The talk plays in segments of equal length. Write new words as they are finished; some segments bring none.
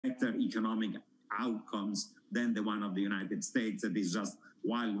better economic outcomes than the one of the United States that is just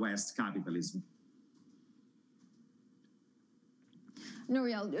Wild West capitalism.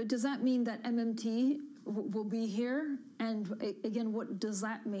 Nouriel, does that mean that MMT will be here? And again, what does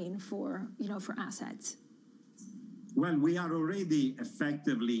that mean for, for assets? Well, we are already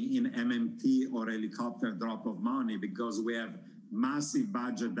effectively in MMT or helicopter drop of money because we have massive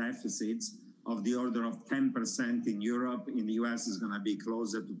budget deficits of the order of 10% in Europe. In the US, is going to be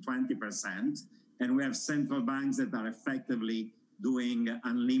closer to 20%. And we have central banks that are effectively doing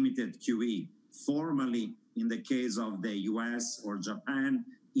unlimited QE. Formally, in the case of the US or Japan,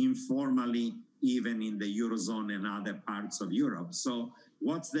 informally, even in the Eurozone and other parts of Europe. So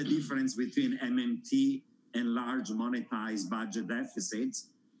what's the difference between MMT and large monetized budget deficits?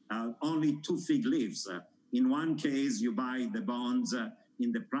 Only two fig leaves. In one case, you buy the bonds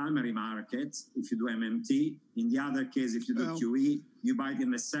in the primary markets if you do MMT. In the other case, if you do QE, you buy it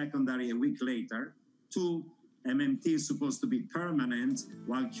in the secondary a week later. Two, MMT is supposed to be permanent,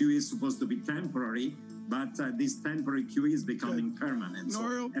 while QE is supposed to be temporary. But this temporary QE is becoming permanent.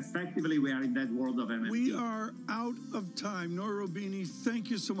 So effectively, we are in that world of MMT. We are out of time. Nouriel Roubini, thank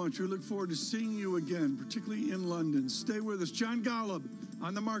you so much. We look forward to seeing you again, particularly in London. Stay with us. John Golub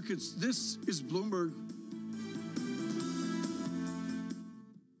on the markets. This is Bloomberg.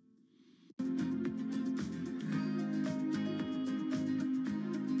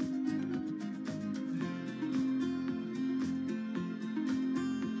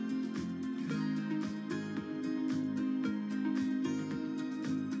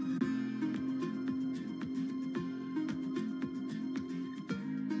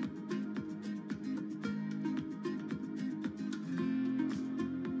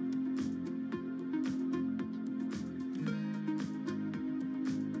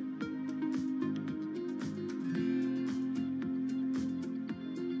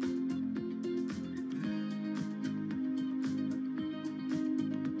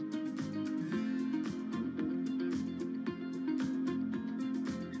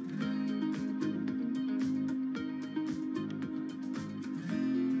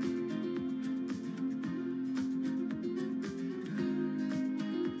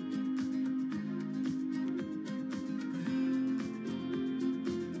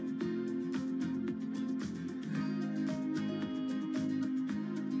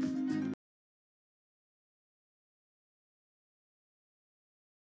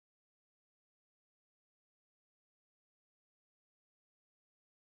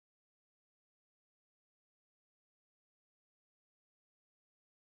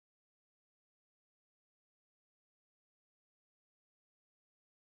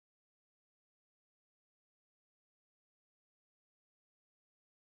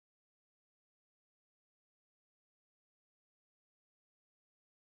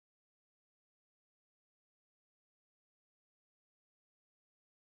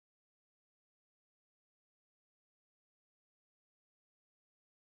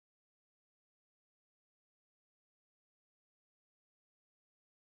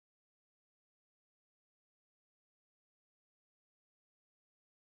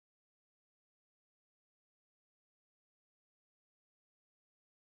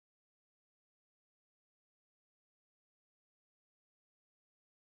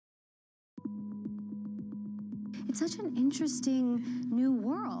 It's such an interesting new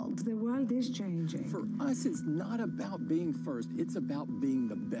world. The world is changing. For us, it's not about being first. It's about being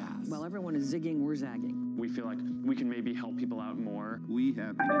the best. While everyone is zigging, we're zagging. We feel like we can maybe help people out more. We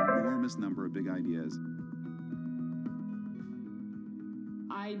have an enormous number of big ideas.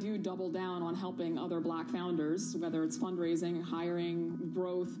 I do double down on helping other Black founders, whether it's fundraising, hiring,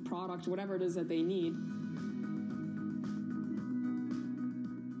 growth, product, whatever it is that they need.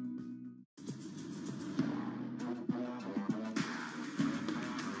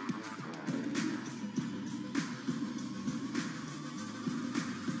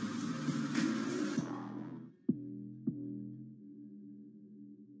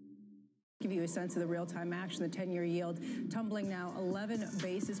 Give you a sense of the real-time action, the 10-year yield tumbling now 11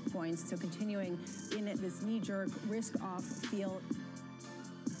 basis points, so continuing in this knee-jerk risk-off feel.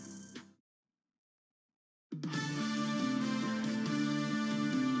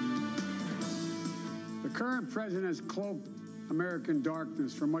 The current president has cloaked American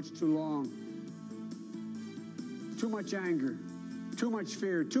darkness for much too long. Too much anger, too much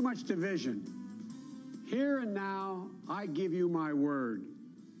fear, too much division. Here and now, I give you my word.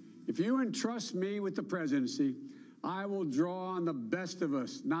 If you entrust me with the presidency, I will draw on the best of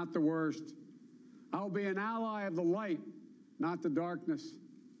us, not the worst. I will be an ally of the light, not the darkness.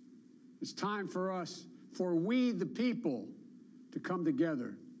 It's time for us, for we the people, to come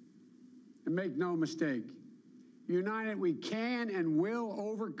together And make no mistake, united we can and will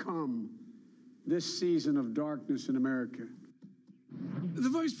overcome this season of darkness in America. The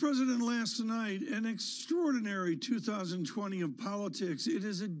Vice President last night, an extraordinary 2020 of politics. It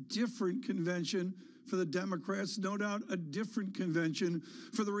is a different convention for the Democrats, no doubt a different convention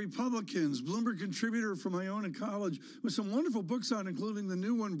for the Republicans. Bloomberg contributor from Iona College with some wonderful books on, including the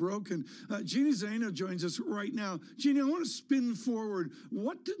new one, Broken. Jeannie Zaino joins us right now. Jeannie, I want to spin forward.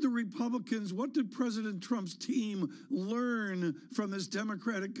 What did the Republicans, what did President Trump's team learn from this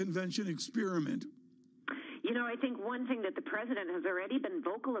Democratic convention experiment? You know, I think one thing that the president has already been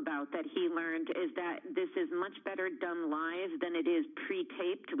vocal about that he learned is that this is much better done live than it is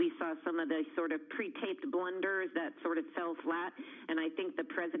pre-taped. We saw some of the sort of pre-taped blunders that sort of fell flat, and I think the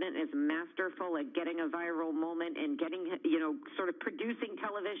president is masterful at getting a viral moment and getting, you know, sort of producing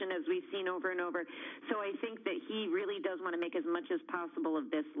television as we've seen over and over. So I think that he really does want to make as much as possible of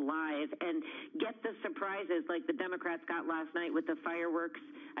this live and get the surprises like the Democrats got last night with the fireworks.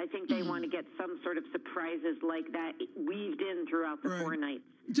 I think they want to get some sort of surprises like that weaved in throughout the 4 nights.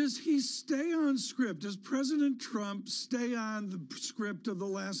 Does he stay on script? Does President Trump stay on the script of the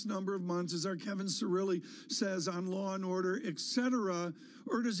last number of months, as our Kevin Cirilli says, on Law and Order, etc.,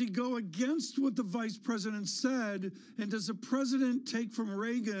 or does he go against what the vice president said, and does the president take from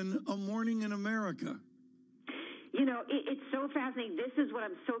Reagan A Morning in America? You know, it's so fascinating. This is what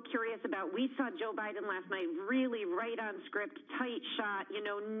I'm so curious about. We saw Joe Biden last night really right on script, tight shot, you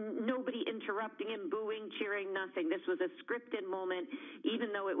know, nobody interrupting him, booing, cheering, nothing. This was a scripted moment,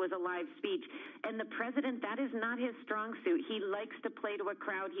 even though it was a live speech. And the president, that is not his strong suit. He likes to play to a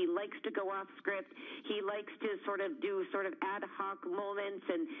crowd. He likes to go off script. He likes to sort of do sort of ad hoc moments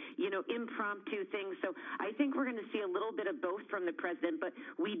and, you know, impromptu things. So I think we're going to see a little bit of both from the president. But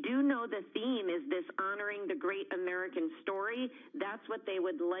we do know the theme is this honoring the great American story. That's what they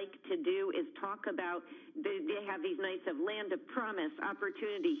would like to do, is talk about, they have these nights of land of promise,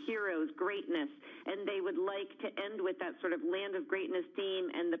 opportunity, heroes, greatness, and they would like to end with that sort of land of greatness theme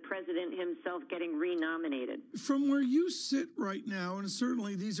and the president himself getting renominated. From where you sit right now, and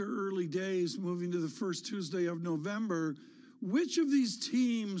certainly these are early days moving to the first Tuesday of November, which of these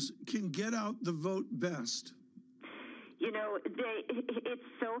teams can get out the vote best? You know, it's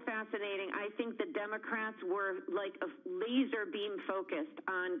so fascinating. I think the Democrats were like a laser beam focused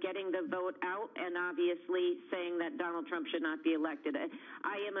on getting the vote out and obviously saying that Donald Trump should not be elected.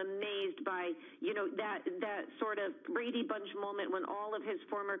 I am amazed by, you know, that sort of Brady Bunch moment when all of his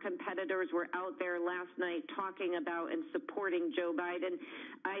former competitors were out there last night talking about and supporting Joe Biden.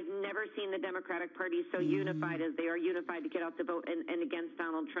 I've never seen the Democratic Party so unified as they are unified to get out the vote and against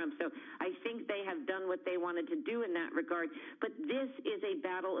Donald Trump. So I think they have done what they wanted to do in that regard. But this is a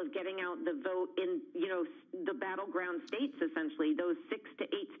battle of getting out the vote in, you know, the battleground states, essentially, those 6 to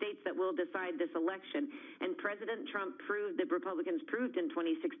 8 states that will decide this election. And President Trump proved, the Republicans proved in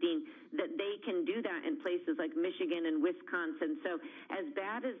 2016 that they can do that in places like Michigan and Wisconsin. So as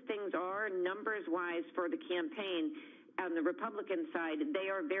bad as things are numbers-wise for the campaign, on the Republican side, they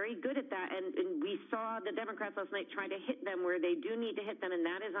are very good at that, and we saw the Democrats last night try to hit them where they do need to hit them, and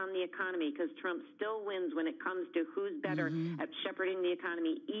that is on the economy, because Trump still wins when it comes to who's better at shepherding the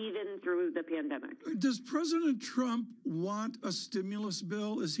economy, even through the pandemic. Does President Trump want a stimulus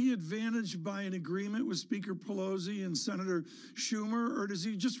bill? Is he advantaged by an agreement with Speaker Pelosi and Senator Schumer, or does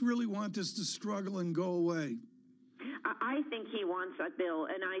he just really want this to struggle and go away? I think he wants a bill,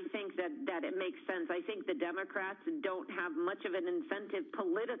 and I think that it makes sense. I think the Democrats don't have much of an incentive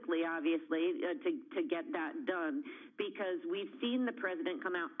politically, obviously, to get that done, because we've seen the president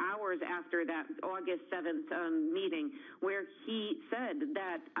come out hours after that August 7th meeting where he said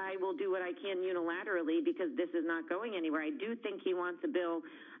that I will do what I can unilaterally because this is not going anywhere. I do think he wants a bill.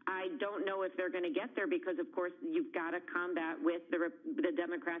 I don't know if they're going to get there because, of course, you've got to combat with the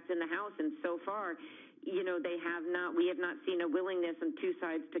Democrats in the House, and so far, you know, we have not seen a willingness on two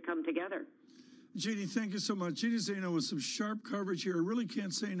sides to come together. Jeannie, thank you so much. Jeannie Zaino with some sharp coverage here. I really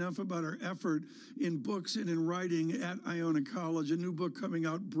can't say enough about her effort in books and in writing at Iona College. A new book coming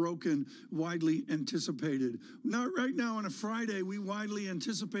out, Broken, widely anticipated. Now, right now on a Friday, we widely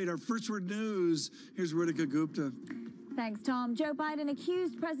anticipate our First Word News. Here's Ritika Gupta. Thanks, Tom. Joe Biden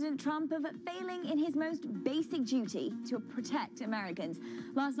accused President Trump of failing in his most basic duty to protect Americans.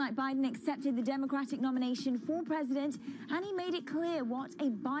 Last night, Biden accepted the Democratic nomination for president, and he made it clear what a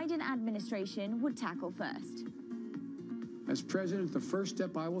Biden administration would tackle first. As president, the first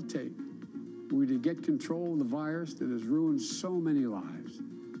step I will take will be to get control of the virus that has ruined so many lives.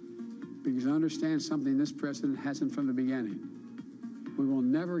 Because I understand something this president hasn't from the beginning. We will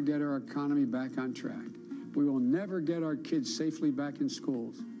never get our economy back on track. We will never get our kids safely back in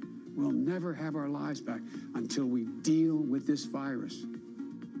schools We'll never have our lives back until we deal with this virus.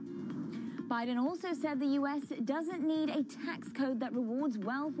 Biden also said the U.S. doesn't need a tax code that rewards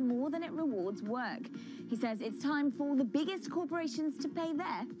wealth more than it rewards work. He says it's time for the biggest corporations to pay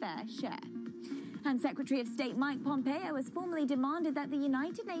their fair share. And Secretary of State Mike Pompeo has formally demanded that the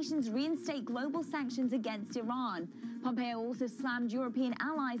United Nations reinstate global sanctions against Iran. Pompeo also slammed European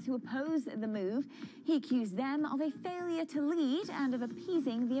allies who oppose the move. He accused them of a failure to lead and of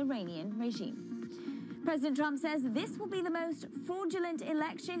appeasing the Iranian regime. President Trump says this will be the most fraudulent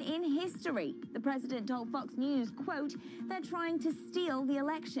election in history. The president told Fox News, quote, they're trying to steal the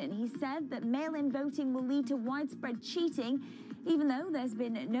election. He said that mail-in voting will lead to widespread cheating, even though there's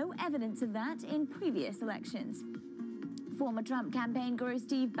been no evidence of that in previous elections. Former Trump campaign guru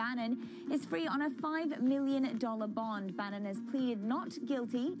Steve Bannon is free on a $5 million bond. Bannon has pleaded not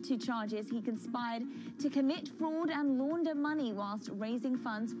guilty to charges he conspired to commit fraud and launder money whilst raising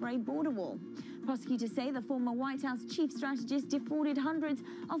funds for a border wall. Prosecutors say the former White House chief strategist defrauded hundreds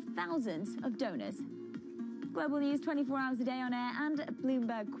of thousands of donors. Global news 24 hours a day on air and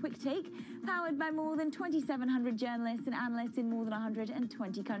Bloomberg Quick Take, powered by more than 2,700 journalists and analysts in more than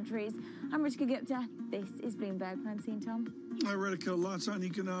 120 countries. I'm Rishka Gupta. This is Bloomberg. Francine, Tom. All right, Ritika, lots on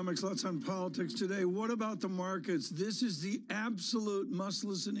economics, lots on politics today. What about the markets? This is the absolute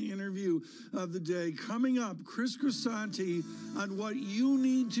must-listen interview of the day. Coming up, Chris Grisanti on what you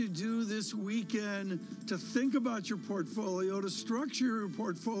need to do this weekend to think about your portfolio, to structure your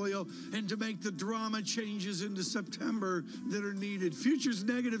portfolio, and to make the drama changes into September that are needed. Futures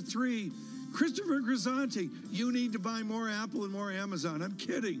 -3. Christopher Grisanti, you need to buy more Apple and more Amazon. I'm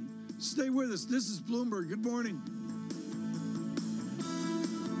kidding. Stay with us. This is Bloomberg. Good morning.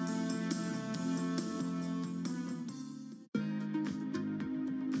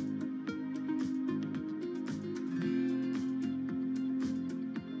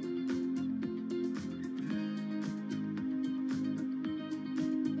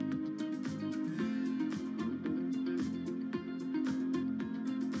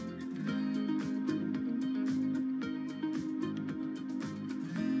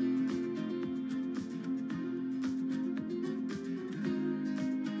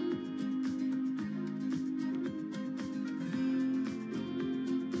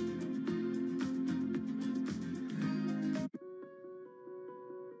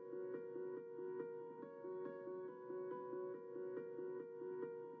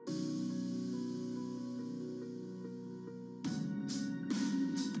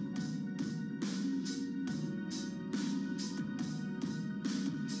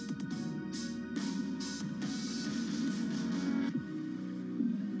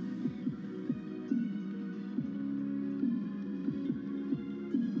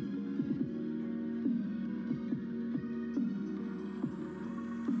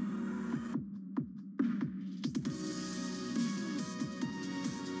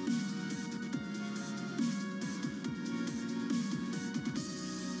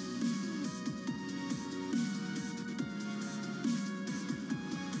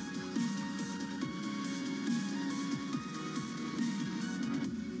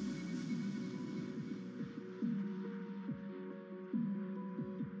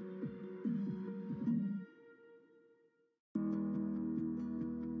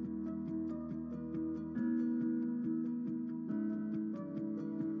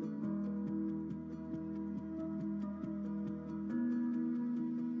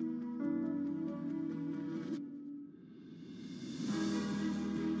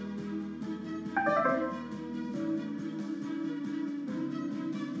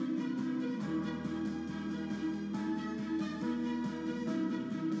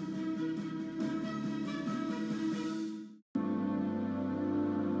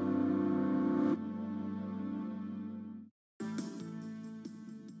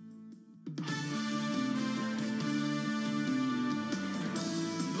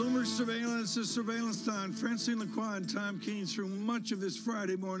 Surveillance is Surveillance Time. Francine Lacroix and Tom Keene through much of this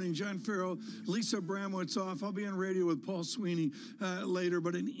Friday morning. John Farrell, Lisa Bramwitz off. I'll be on radio with Paul Sweeney later,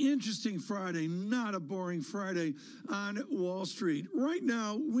 but an interesting Friday, not a boring Friday on Wall Street. Right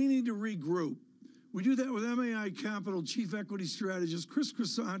now, we need to regroup. We do that with MAI Capital Chief Equity Strategist Chris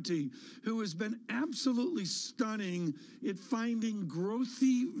Grisanti, who has been absolutely stunning at finding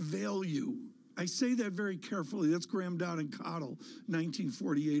growthy value. I say that very carefully. That's Graham Dodd and Cottle,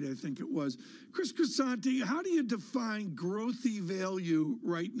 1948, I think it was. Chris Grisanti, how do you define growthy value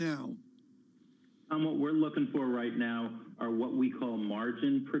right now? What we're looking for right now are what we call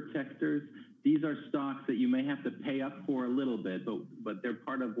margin protectors. These are stocks that you may have to pay up for a little bit, but they're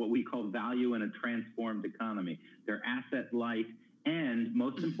part of what we call value in a transformed economy. They're asset light, And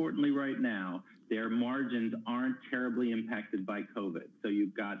most importantly right now, their margins aren't terribly impacted by COVID. So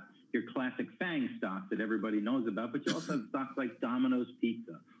you've got your classic FANG stocks that everybody knows about, but you also have stocks like Domino's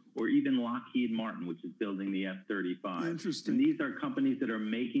Pizza or even Lockheed Martin, which is building the F-35. Interesting. And these are companies that are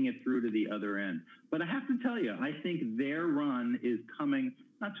making it through to the other end. But I have to tell you, I think their run is coming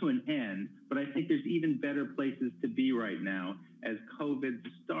not to an end, but I think there's even better places to be right now as COVID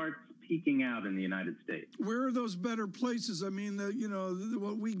starts peaking out in the United States. Where are those better places? I mean,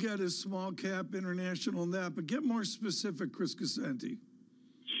 what we get is small cap, international, and that, but get more specific, Chris Casenti.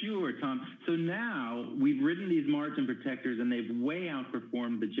 Sure, Tom. So now we've ridden these margin protectors and they've way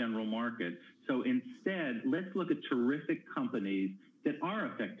outperformed the general market. So instead, let's look at terrific companies that are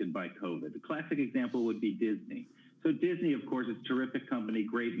affected by COVID. The classic example would be Disney. So Disney, of course, is a terrific company,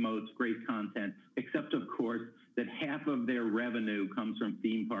 great moats, great content, except, of course, that half of their revenue comes from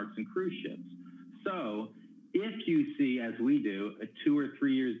theme parks and cruise ships. So if you see, as we do, 2 or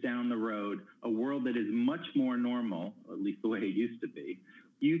 3 years down the road, a world that is much more normal, at least the way it used to be,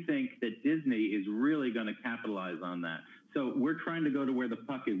 you think that Disney is really going to capitalize on that. So we're trying to go to where the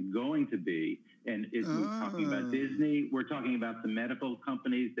puck is going to be. And we're talking about Disney. We're talking about the medical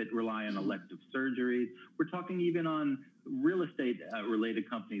companies that rely on elective surgeries. We're talking even on real estate related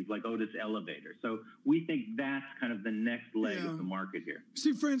companies like Otis Elevator. So we think that's kind of the next leg of the market here.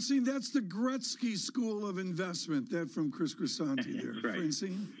 See, Francine, that's the Gretzky School of Investment, that from Chris Casenti there. Right.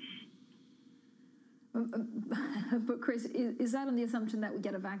 Francine? But Chris, is that on the assumption that we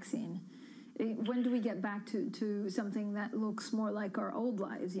get a vaccine? When do we get back to something that looks more like our old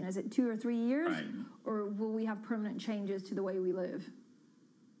lives? Is it 2 or 3 years? Right. Or will we have permanent changes to the way we live?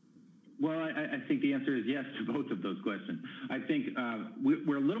 Well, I think the answer is yes to both of those questions. I think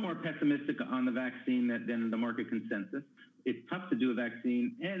we're a little more pessimistic on the vaccine than the market consensus. It's tough to do a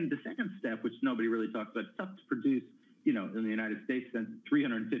vaccine. And the second step, which nobody really talks about, it's tough to produce, in the United States,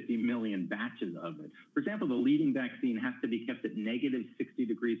 350 million batches of it. For example, the leading vaccine has to be kept at negative 60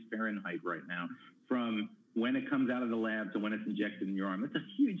 degrees Fahrenheit right now from when it comes out of the lab to when it's injected in your arm. It's a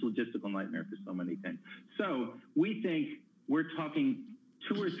huge logistical nightmare for so many things. So we think we're talking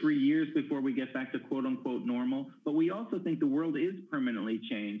 2 or 3 years before we get back to quote unquote normal. But we also think the world is permanently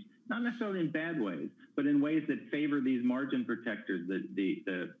changed, not necessarily in bad ways, but in ways that favor these margin protectors,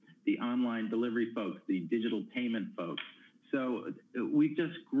 the online delivery folks, the digital payment folks. So we've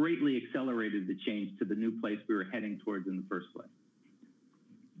just greatly accelerated the change to the new place we were heading towards in the first place.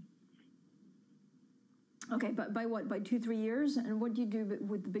 Okay, but by what? By 2, 3 years? And what do you do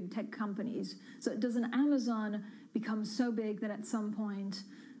with the big tech companies? So does an Amazon become so big that at some point,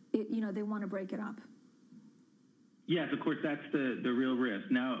 they want to break it up? Yes, of course, that's the real risk.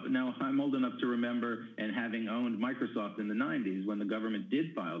 Now I'm old enough to remember, and having owned Microsoft in the 90s when the government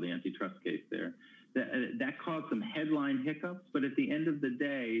did file the antitrust case there, that caused some headline hiccups, but at the end of the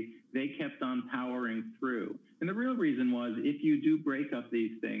day, they kept on powering through. And the real reason was, if you do break up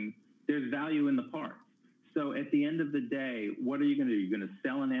these things, there's value in the parts. So at the end of the day, what are you going to do? You're going to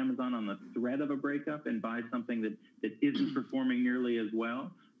sell on Amazon on the threat of a breakup and buy something that isn't performing nearly as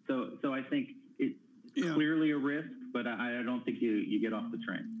well? So I think it's clearly a risk, but I don't think you get off the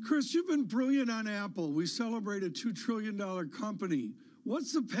train. Chris, you've been brilliant on Apple. We celebrate a $2 trillion company.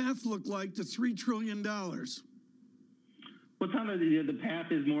 What's the path look like to $3 trillion? Well, Tom, the path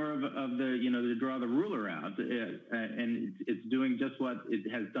is more of the, to draw the ruler out. And it's doing just what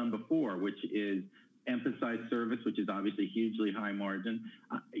it has done before, which is emphasize service, which is obviously hugely high margin.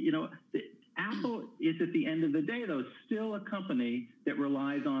 Apple is, at the end of the day, though, still a company that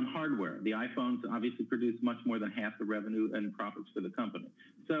relies on hardware. The iPhones obviously produce much more than half the revenue and profits for the company.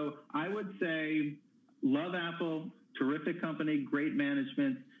 So I would say, love Apple, terrific company, great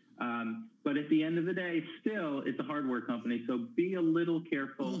management. But at the end of the day, still, it's a hardware company. So be a little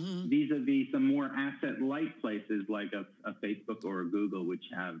careful vis-a-vis some more asset-light places like a Facebook or a Google, which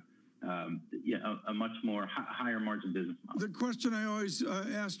have a much more higher margin business model. The question I always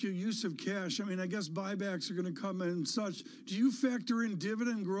ask you, use of cash. I mean, I guess buybacks are going to come in and such. Do you factor in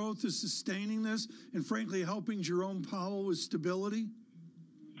dividend growth as sustaining this and, frankly, helping Jerome Powell with stability?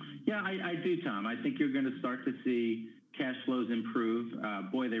 Yeah, I do, Tom. I think you're going to start to see cash flows improve.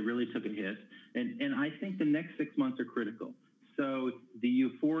 Boy, they really took a hit. And I think the next 6 months are critical. So the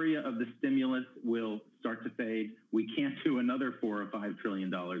euphoria of the stimulus will start to fade. We can't do another $4 or $5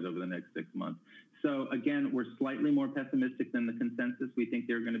 trillion over the next 6 months. So again, we're slightly more pessimistic than the consensus. We think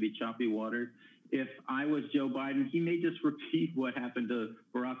there are going to be choppy waters. If I was Joe Biden, he may just repeat what happened to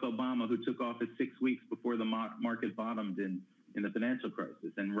Barack Obama, who took office 6 weeks before the market bottomed in the financial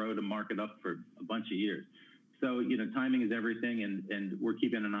crisis and rode a market up for a bunch of years. So, timing is everything, and we're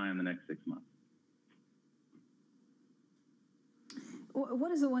keeping an eye on the next 6 months.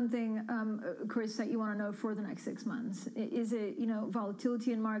 What is the one thing, Chris, that you want to know for the next 6 months? Is it,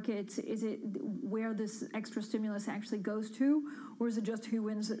 volatility in markets? Is it where this extra stimulus actually goes to? Or is it just who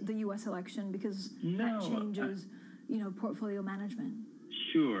wins the U.S. election? Because that changes, portfolio management.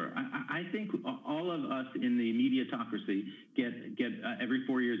 Sure. I think all of us in the mediatocracy get every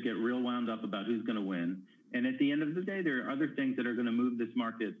 4 years get real wound up about who's going to win. And at the end of the day, there are other things that are going to move this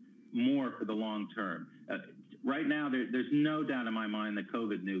market more for the long term. Right now, there's no doubt in my mind that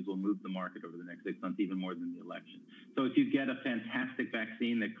COVID news will move the market over the next 6 months, even more than the election. So if you get a fantastic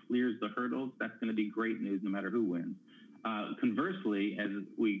vaccine that clears the hurdles, that's going to be great news no matter who wins. Conversely, as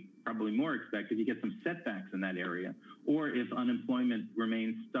we probably more expect, if you get some setbacks in that area, or if unemployment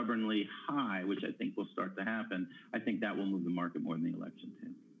remains stubbornly high, which I think will start to happen, I think that will move the market more than the election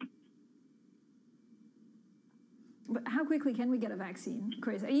too. But how quickly can we get a vaccine,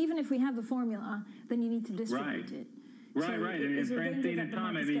 Chris? Even if we have the formula, then you need to distribute it. Right. Is there a danger that the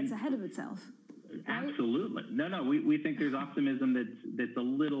market gets ahead of itself? Absolutely. No, we think there's optimism that's a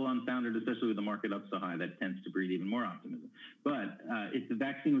little unfounded, especially with the market up so high. That tends to breed even more optimism. But if the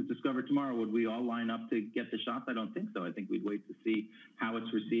vaccine was discovered tomorrow, would we all line up to get the shots? I don't think so. I think we'd wait to see how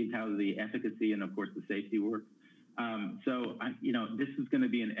it's received, how the efficacy and, of course, the safety work. This is going to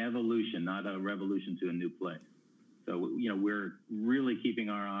be an evolution, not a revolution to a new place. So, we're really keeping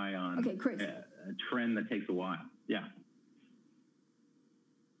our eye on a trend that takes a while. Yeah.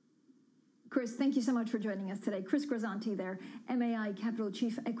 Chris, thank you so much for joining us today. Chris Grisanti there, MAI Capital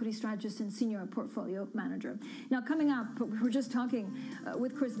Chief Equity Strategist and Senior Portfolio Manager. Now, coming up, we're just talking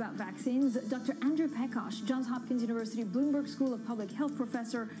with Chris about vaccines. Dr. Andrew Pekosh, Johns Hopkins University Bloomberg School of Public Health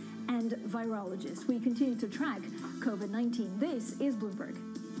professor and virologist. We continue to track COVID-19. This is Bloomberg.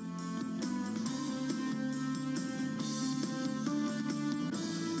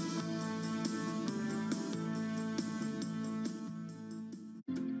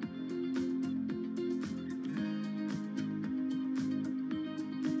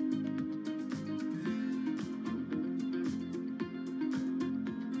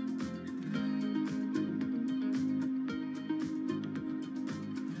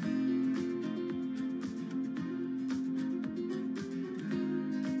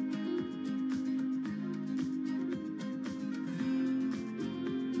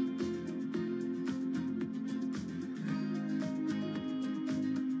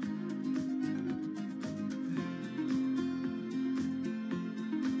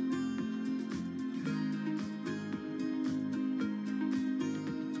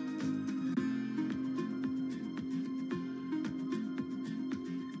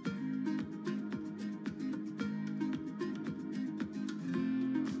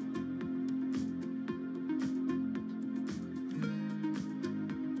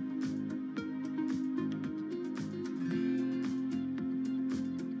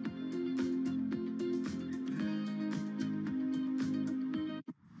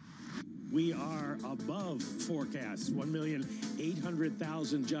 We are above forecasts.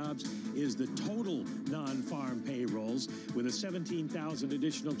 1,800,000 jobs is the total non-farm payrolls, with a 17,000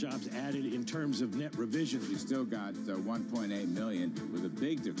 additional jobs added in terms of net revisions. You still got 1.8 million with a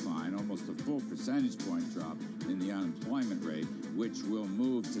big decline, almost a full percentage point drop in the unemployment rate, which will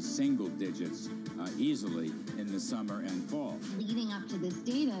move to single digits easily in the summer and fall. Leading up to this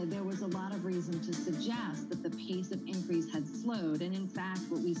data, there was a lot of reason to suggest that the pace of increase had slowed. And in fact,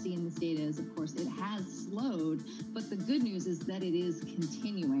 what we see in this data is, of course, it has slowed. But the good news is that it is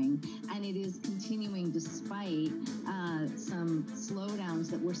continuing. And it is continuing despite some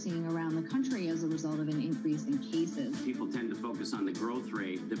slowdowns that we're seeing around the country as a result of an increase in cases. People tend to focus on the growth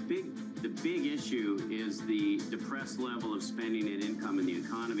rate. The big issue is the depressed level of spending and income in the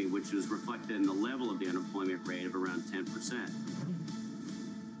economy, which is reflected in the level of the unemployment rate of around 10%.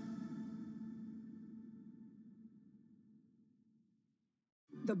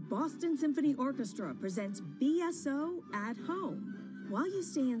 The Boston Symphony Orchestra presents BSO at Home. While you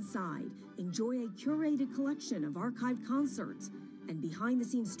stay inside, enjoy a curated collection of archived concerts and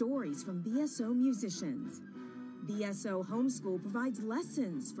behind-the-scenes stories from BSO musicians. BSO Homeschool provides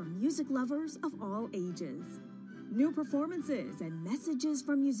lessons for music lovers of all ages. New performances and messages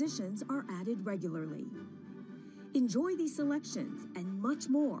from musicians are added regularly. Enjoy these selections and much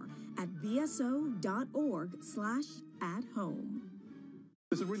more at bso.org/at-home.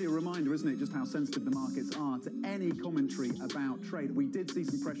 It's really a reminder, isn't it, just how sensitive the markets are to any commentary about trade. We did see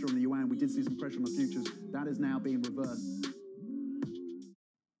some pressure on the yuan, we did see some pressure on the futures. That is now being reversed.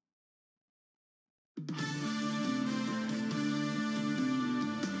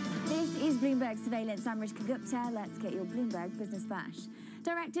 This is Bloomberg Surveillance. I'm Rishka Gupta. Let's get your Bloomberg Business Flash.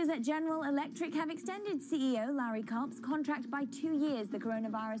 Directors at General Electric have extended CEO Larry Culp's contract by 2 years. The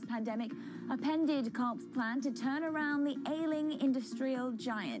coronavirus pandemic upended Culp's plan to turn around the ailing industrial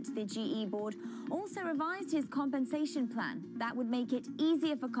giant. The GE board also revised his compensation plan. That would make it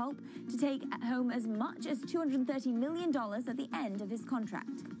easier for Culp to take home as much as $230 million at the end of his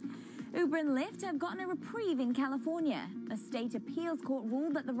contract. Uber and Lyft have gotten a reprieve in California. A state appeals court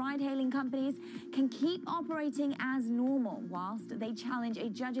ruled that the ride-hailing companies can keep operating as normal whilst they challenge a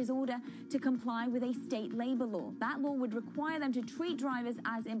judge's order to comply with a state labor law. That law would require them to treat drivers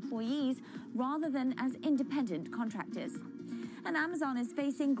as employees rather than as independent contractors. And Amazon is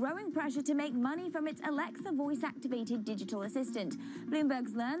facing growing pressure to make money from its Alexa voice-activated digital assistant.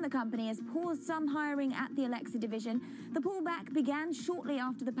 Bloomberg's learned the company has paused some hiring at the Alexa division. The pullback began shortly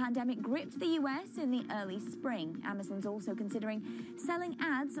after the pandemic gripped the US in the early spring. Amazon's also considering selling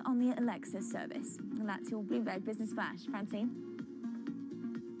ads on the Alexa service. And that's your Bloomberg Business Flash. Francine?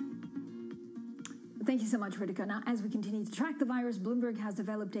 Thank you so much, Ritika. Now, as we continue to track the virus, Bloomberg has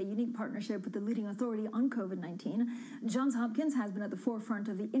developed a unique partnership with the leading authority on COVID-19. Johns Hopkins has been at the forefront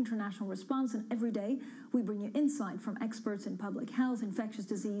of the international response, and every day we bring you insight from experts in public health, infectious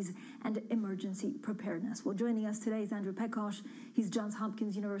disease, and emergency preparedness. Well, joining us today is Andrew Pekosh. He's Johns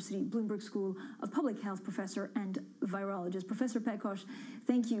Hopkins University Bloomberg School of Public Health professor and virologist. Professor Pekosh,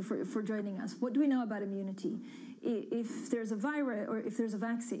 thank you for joining us. What do we know about immunity? If there's a virus or if there's a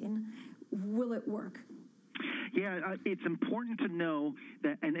vaccine, will it work? Yeah, it's important to know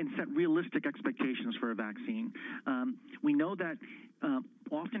that and set realistic expectations for a vaccine. We know that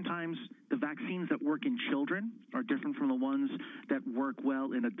oftentimes the vaccines that work in children are different from the ones that work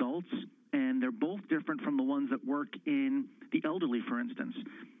well in adults, and they're both different from the ones that work in the elderly, for instance.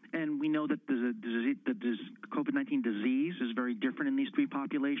 And we know that the COVID-19 disease is very different in these three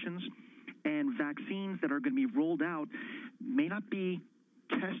populations, and vaccines that are going to be rolled out may not be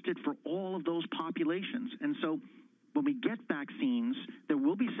tested for all of those populations. And so when we get vaccines, there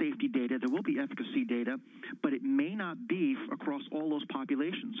will be safety data, there will be efficacy data, but it may not be across all those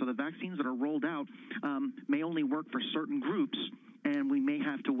populations. So the vaccines that are rolled out may only work for certain groups, and we may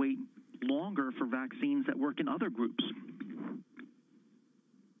have to wait longer for vaccines that work in other groups.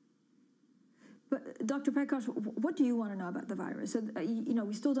 But Dr. Pekosh, what do you want to know about the virus? So,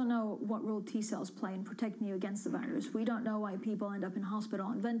 we still don't know what role T cells play in protecting you against the virus. We don't know why people end up in hospital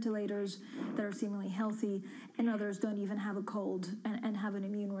on ventilators that are seemingly healthy, and others don't even have a cold and have an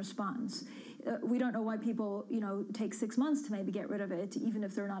immune response. We don't know why people, take 6 months to maybe get rid of it, even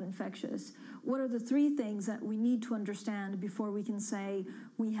if they're not infectious. What are the three things that we need to understand before we can say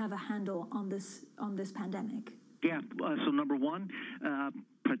we have a handle on this pandemic? Yeah, so number one,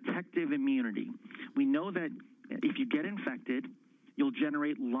 protective immunity. We know that if you get infected, you'll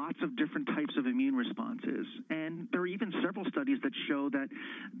generate lots of different types of immune responses. And there are even several studies that show that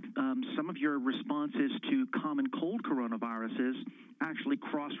some of your responses to common cold coronaviruses actually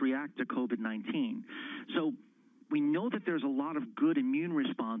cross-react to COVID-19. So we know that there's a lot of good immune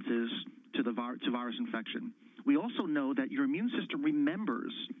responses to virus infection. We also know that your immune system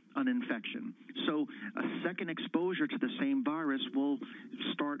remembers an infection. So a second exposure to the same virus will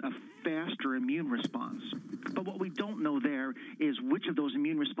start a faster immune response. But what we don't know there is which of those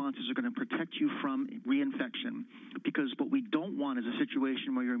immune responses are going to protect you from reinfection. Because what we don't want is a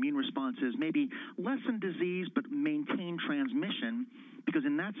situation where your immune responses maybe lessen disease but maintain transmission, because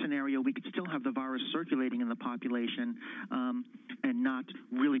in that scenario we could still have the virus circulating in the population and not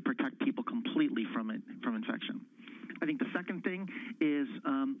really protect people completely from infection. I think the second thing is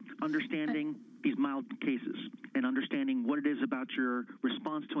understanding these mild cases and understanding what it is about your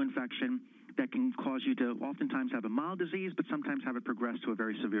response to infection that can cause you to oftentimes have a mild disease, but sometimes have it progress to a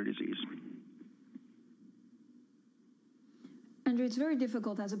very severe disease. Andrew, it's very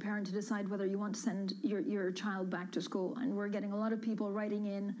difficult as a parent to decide whether you want to send your child back to school. And we're getting a lot of people writing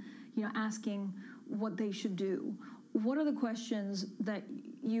in, asking what they should do. What are the questions that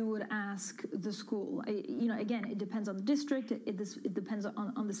you would ask the school? Again, it depends on the district. It depends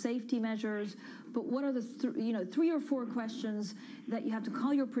on the safety measures. But what are the 3 or 4 questions that you have to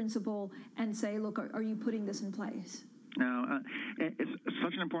call your principal and say, look, are you putting this in place? Now, it's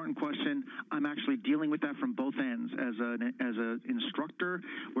such an important question. I'm actually dealing with that from both ends. As an instructor,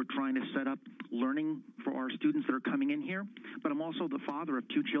 we're trying to set up learning for our students that are coming in here, but I'm also the father of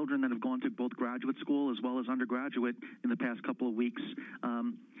 2 children that have gone to both graduate school as well as undergraduate in the past couple of weeks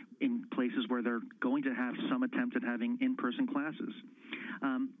in places where they're going to have some attempt at having in-person classes.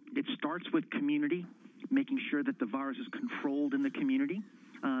 It starts with community, making sure that the virus is controlled in the community.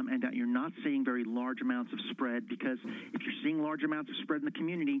 And that you're not seeing very large amounts of spread, because if you're seeing large amounts of spread in the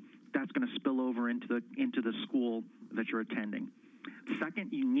community, that's going to spill over into the school that you're attending.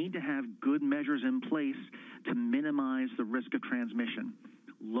 Second, you need to have good measures in place to minimize the risk of transmission.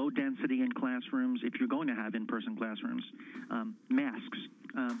 Low density in classrooms, if you're going to have in-person classrooms, masks,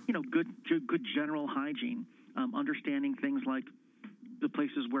 good general hygiene, understanding things like the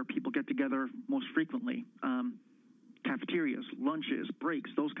places where people get together most frequently, cafeterias, lunches, breaks,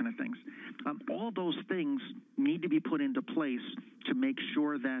 those kind of things. All those things need to be put into place to make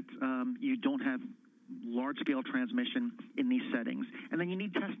sure that you don't have large-scale transmission in these settings. And then you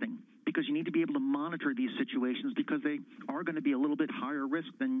need testing, because you need to be able to monitor these situations, because they are going to be a little bit higher risk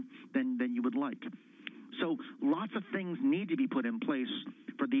than you would like. So lots of things need to be put in place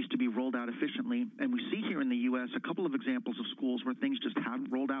for these to be rolled out efficiently. And we see here in the U.S. a couple of examples of schools where things just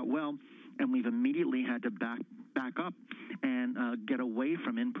haven't rolled out well, and we've immediately had to back up and get away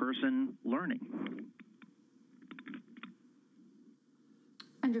from in-person learning.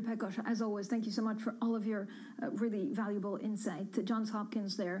 Andrew Pekosh, as always, thank you so much for all of your really valuable insight. To Johns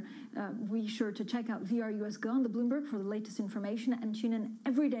Hopkins there, be sure to check out VRUS Go on the Bloomberg for the latest information, and tune in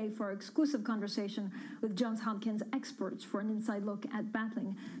every day for our exclusive conversation with Johns Hopkins experts for an inside look at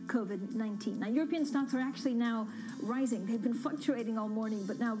battling COVID-19. Now, European stocks are actually now rising. They've been fluctuating all morning,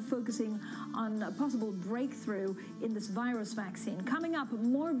 but now focusing on a possible breakthrough in this virus vaccine. Coming up,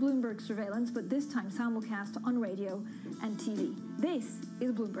 more Bloomberg surveillance, but this time simulcast on radio and TV. This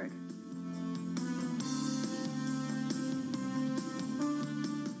is Bloomberg.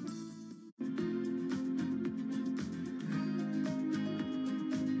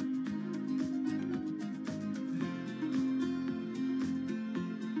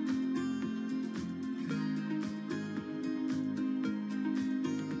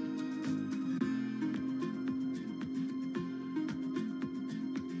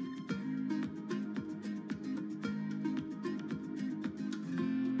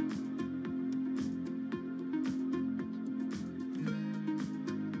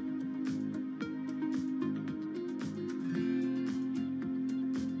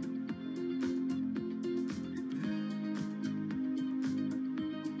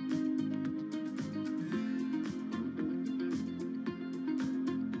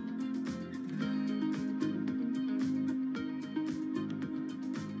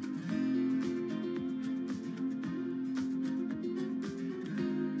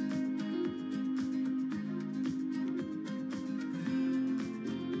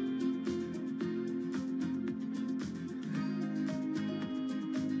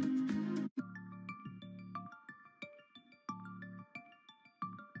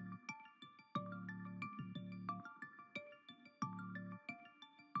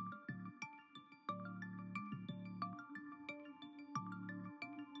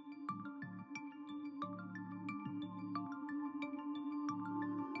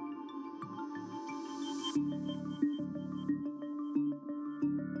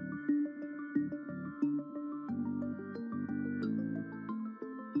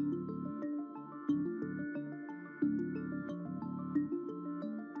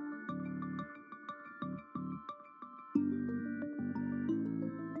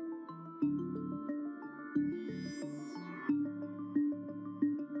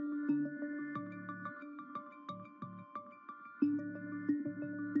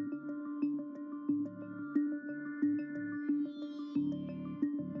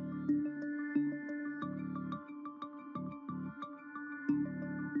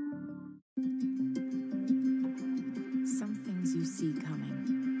 see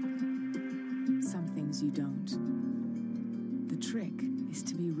coming. Some things you don't. The trick is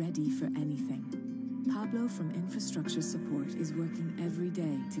to be ready for anything. Pablo from Infrastructure Support is working every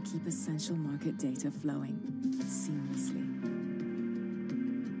day to keep essential market data flowing seamlessly.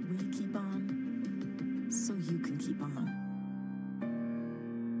 We keep on, so you can keep on.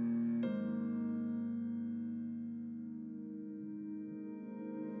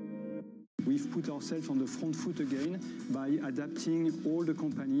 We've put ourselves on the front foot again by adapting all the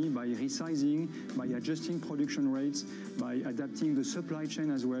company, by resizing, by adjusting production rates, by adapting the supply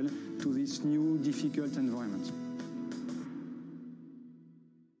chain as well to this new difficult environment.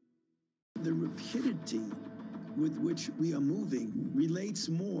 The rapidity with which we are moving relates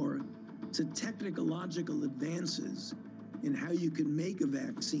more to technological advances in how you can make a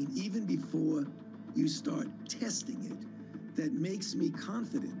vaccine even before you start testing it. That makes me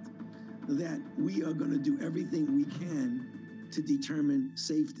confident that we are going to do everything we can to determine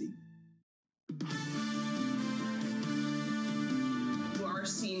safety. Our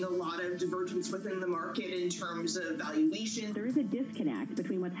seeing a lot of divergence within the market in terms of valuation. There is a disconnect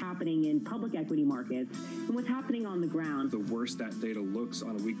between what's happening in public equity markets and what's happening on the ground. The worse that data looks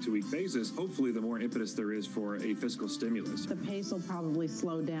on a week-to-week basis, hopefully the more impetus there is for a fiscal stimulus. The pace will probably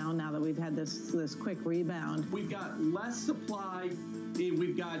slow down now that we've had this quick rebound. We've got less supply,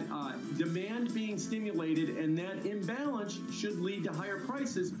 we've got demand being stimulated, and that imbalance should lead to higher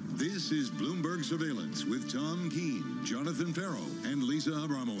prices. This is Bloomberg Surveillance with Tom Keene, Jonathan Farrow, and Lisa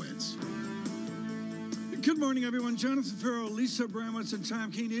Abramowitz. Good morning, everyone. Jonathan Farrow, Lisa Abramowitz, and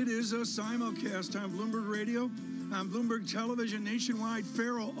Tom Keene. It is a simulcast on Bloomberg Radio, on Bloomberg Television, nationwide.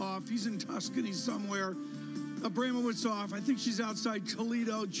 Farrow off. He's in Tuscany somewhere. Abramowitz off. I think she's outside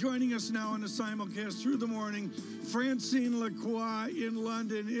Toledo. Joining us now on the simulcast through the morning, Francine Lacroix in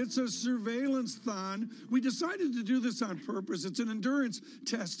London. It's a surveillance-thon. We decided to do this on purpose. It's an endurance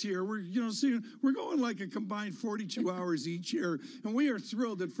test here. We're going like a combined 42 hours each here, and we are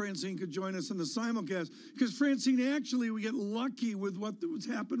thrilled that Francine could join us in the simulcast because Francine, actually, we get lucky with what's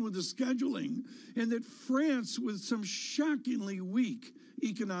happened with the scheduling, and that France with some shockingly weak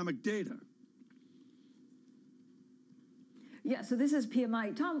economic data. Yeah, so this is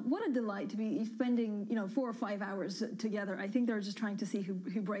PMI. Tom, what a delight to be spending, 4 or 5 hours together. I think they're just trying to see who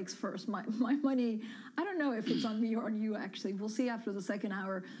breaks first. My money, I don't know if it's on me or on you, actually. We'll see after the second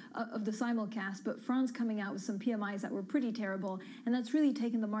hour of the simulcast. But France coming out with some PMIs that were pretty terrible, and that's really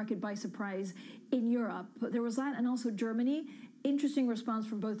taken the market by surprise in Europe. But there was that, and also Germany. Interesting response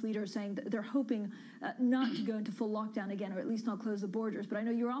from both leaders saying that they're hoping not to go into full lockdown again, or at least not close the borders. But I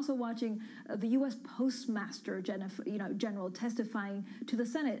know you're also watching the U.S. Postmaster General testifying to the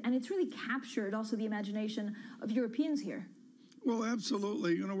Senate, and it's really captured also the imagination of Europeans here. Well,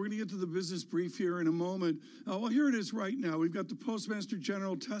 absolutely. We're going to get to the business brief here in a moment. Well, here it is right now. We've got the Postmaster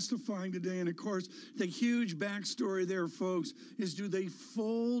General testifying today. And, of course, the huge backstory there, folks, is do they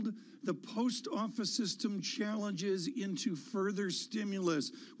fold the post office system challenges into further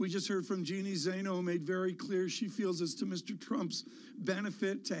stimulus? We just heard from Jeannie Zaino, who made very clear she feels it's to Mr. Trump's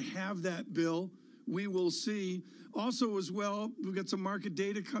benefit to have that bill. We will see. Also, as well, we've got some market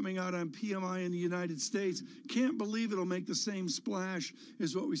data coming out on PMI in the United States. Can't believe it'll make the same splash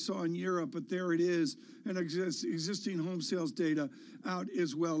as what we saw in Europe, but there it is. And existing home sales data out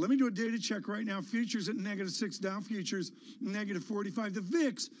as well. Let me do a data check right now. Futures at -6, Dow futures -45. The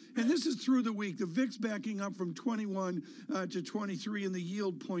VIX, and this is through the week, the VIX backing up from 21 to 23, and the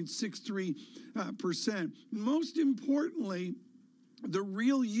yield 0.63%. Most importantly, the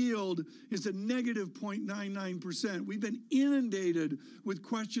real yield is a -0.99%. We've been inundated with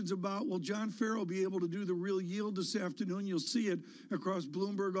questions about, will John Farrow be able to do the real yield this afternoon? You'll see it across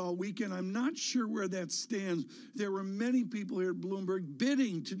Bloomberg all weekend. I'm not sure where that stands. There were many people here at Bloomberg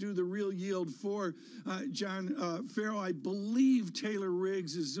bidding to do the real yield for John Farrow. I believe Taylor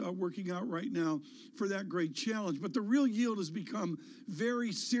Riggs is working out right now for that great challenge. But the real yield has become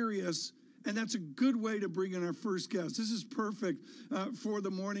very serious. And that's a good way to bring in our first guest. This is perfect for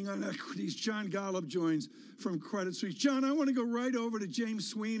the morning on equities. John Golub joins from Credit Suisse. John, I want to go right over to James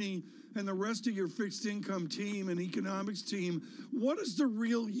Sweeney and the rest of your fixed income team and economics team. What is the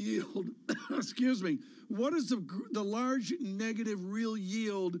real yield? Excuse me. What does the large negative real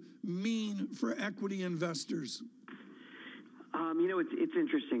yield mean for equity investors? It's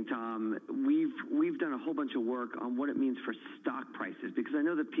interesting, Tom. We've done a whole bunch of work on what it means for stock prices, because I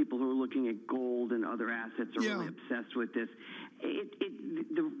know that people who are looking at gold and other assets are really obsessed with this.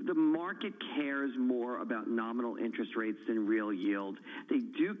 The market cares more about nominal interest rates than real yield. They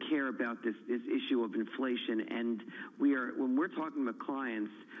do care about this issue of inflation, and when we're talking with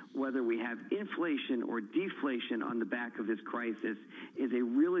clients, whether we have inflation or deflation on the back of this crisis is a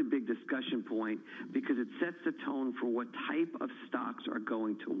really big discussion point, because it sets the tone for what type of stocks are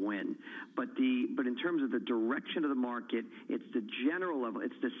going to win. But in terms of the direction of the market, it's the general level.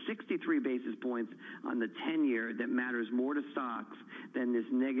 It's the 63 basis points on the 10-year that matters more to stocks than this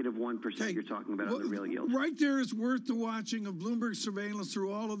 -1% you're talking about on the real yield. Right there is worth the watching of Bloomberg surveillance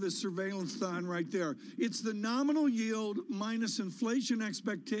through all of this surveillance thon right there. It's the nominal yield minus inflation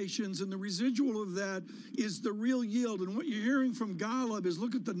expectations, and the residual of that is the real yield. And what you're hearing from Golub is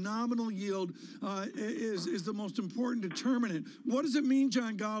look at the nominal yield is the most important determinant. What does it mean,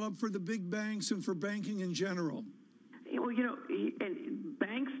 John Golub, for the big banks and for banking in general? Well, and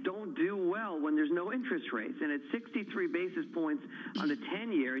banks don't do well when there's no zero interest rates. And at 63 basis points on the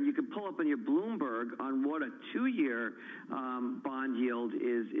 10-year, and you can pull up on your Bloomberg on what a 2-year bond yield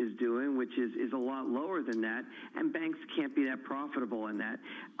is doing, which is a lot lower than that, and banks can't be that profitable in that.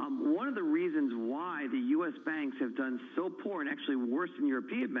 One of the reasons why the U.S. banks have done so poor, and actually worse than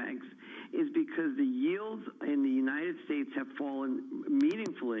European banks, is because the yields in the United States have fallen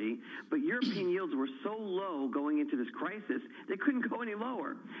meaningfully, but European yields were so low going into this crisis, they couldn't go any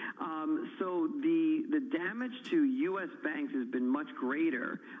lower. So the damage to U.S. banks has been much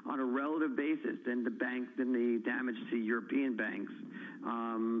greater on a relative basis than the damage to European banks,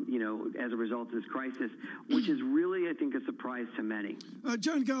 as a result of this crisis, which is really, I think, a surprise to many.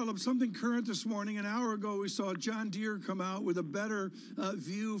 John Golub, something current this morning. An hour ago, we saw John Deere come out with a better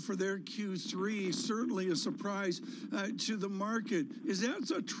view for their Q3, certainly a surprise to the market. Is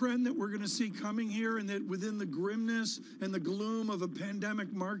that a trend that we're going to see coming here, and that within the grimness and the gloom of a pandemic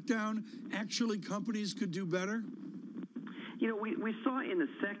markdown, actually companies could do better? We saw in the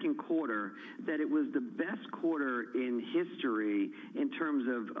second quarter that it was the best quarter in history in terms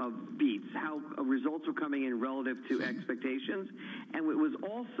of beats, how results were coming in relative to expectations. And it was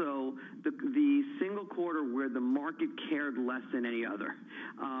also the single quarter where the market cared less than any other.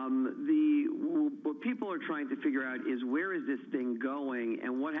 What people are trying to figure out is, where is this thing going,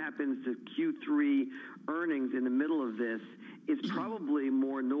 and what happens to Q3 earnings in the middle of this is probably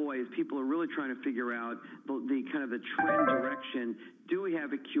more noise. People are really trying to figure out the kind of the trend direction. Do we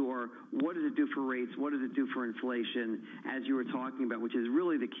have a cure? What does it do for rates? What does it do for inflation, as you were talking about, which is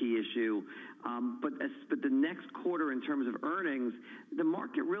really the key issue. But the next quarter, in terms of earnings, the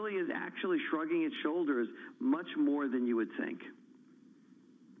market really is actually shrugging its shoulders much more than you would think.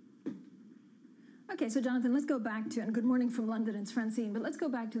 Okay, so Jonathan, let's go back to, and good morning from London, it's Francine, but let's go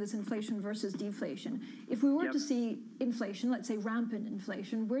back to this inflation versus deflation. If we were to see inflation, let's say rampant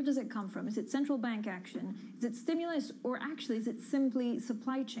inflation, where does it come from? Is it central bank action? Is it stimulus? Or actually, is it simply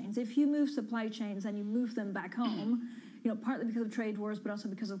supply chains? If you move supply chains and you move them back home, partly because of trade wars, but also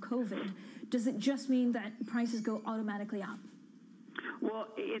because of COVID, does it just mean that prices go automatically up? Well,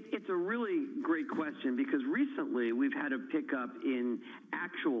 it's a really great question, because recently we've had a pickup in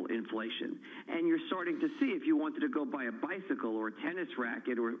actual inflation. And you're starting to see, if you wanted to go buy a bicycle or a tennis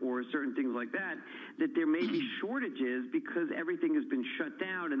racket or certain things like that, that there may be shortages because everything has been shut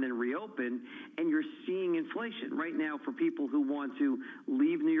down and then reopened, and you're seeing inflation. Right now, for people who want to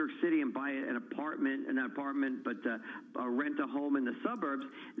leave New York City and buy an apartment, but rent a home in the suburbs,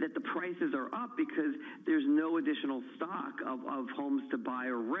 that the prices are up because there's no additional stock of homes to buy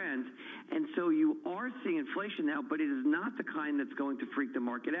or rent. And so you are seeing inflation now, but it is not the kind that's going to freak the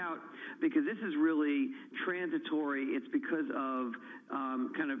market out, because this is really transitory. It's because of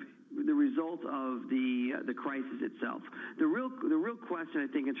kind of the result of the crisis itself. The real question,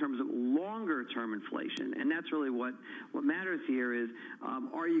 I think, in terms of longer term inflation, and that's really what matters here, is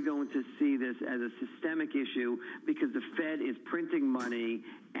are you going to see this as a systemic issue because the Fed is printing money,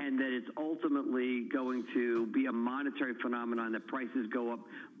 and that it's ultimately going to be a monetary phenomenon that prices go up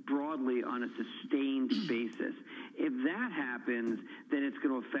broadly on a sustained basis? If that happens, then it's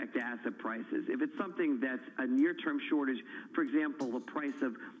going to affect asset prices. If it's something that's a near-term shortage, for example, the price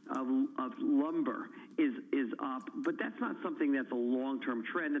of lumber is up, but that's not something that's a long-term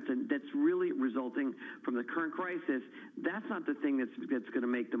trend. That's really resulting from the current crisis. That's not the thing that's going to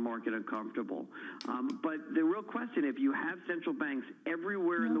make the market uncomfortable. But the real question, if you have central banks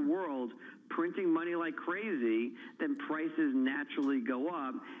everywhere in the world printing money like crazy, then prices naturally go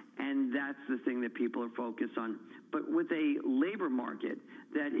up, and that's the thing that people are focused on. But with a labor market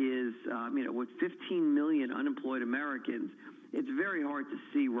that is, with 15 million unemployed Americans, it's very hard to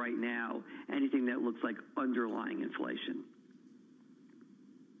see right now anything that looks like underlying inflation.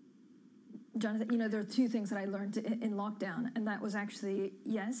 Jonathan, there are two things that I learned in lockdown, and that was actually,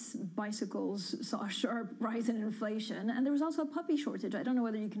 yes, bicycles saw a sharp rise in inflation, and there was also a puppy shortage. I don't know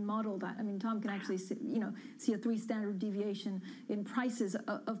whether you can model that. I mean, Tom can actually see a 3 standard deviation in prices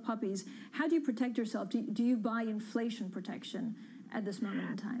of puppies. How do you protect yourself? Do you buy inflation protection at this moment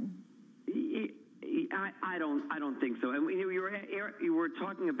in time? I don't think so. And you were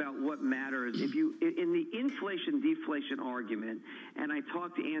talking about what matters. If you in the inflation deflation argument, and I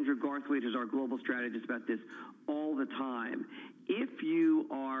talk to Andrew Garthwaite, who's our global strategist, about this all the time. If you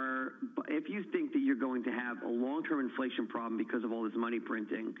think that you're going to have a long-term inflation problem because of all this money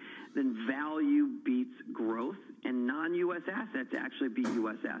printing, then value beats growth, and non-U.S. assets actually beat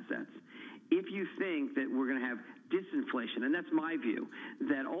U.S. assets. If you think that we're going to have disinflation, and that's my view,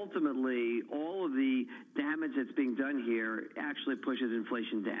 that ultimately all of the damage that's being done here actually pushes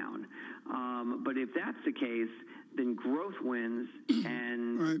inflation down. But if that's the case, then growth wins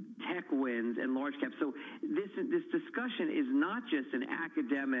and tech wins and large caps. So this discussion is not just an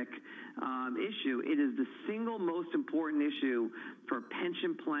academic issue. It is the single most important issue for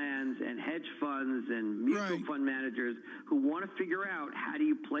pension plans and hedge funds and mutual fund managers who want to figure out how do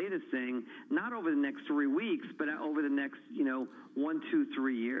you play this thing, not over the next 3 weeks, but over the next, 1, 2,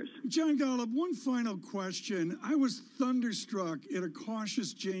 3 years. John Golub, one final question. I was thunderstruck at a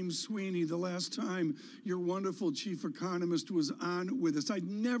cautious James Sweeney the last time your wonderful chief economist was on with us. I'd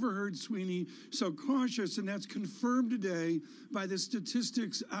never heard Sweeney so cautious, and that's confirmed today by the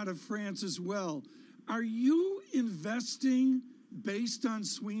statistics out of France as well. Are you investing based on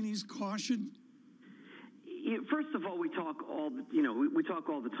Sweeney's caution? First of all, we talk all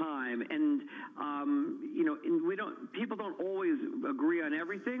the time, and people don't always agree on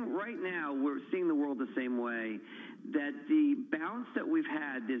everything. Right now, we're seeing the world the same way. That the bounce that we've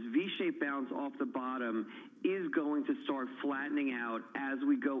had, this V-shaped bounce off the bottom, is going to start flattening out as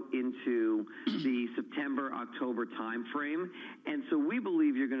we go into the September-October timeframe, and so we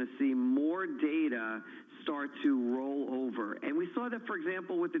believe you're going to see more data start to roll over. And we saw that, for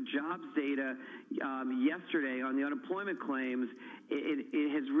example, with the jobs data yesterday on the unemployment claims, it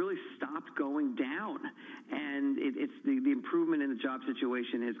has really stopped going down. And it's the improvement in the job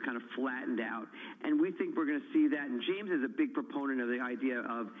situation has kind of flattened out. And we think we're going to see that. And James is a big proponent of the idea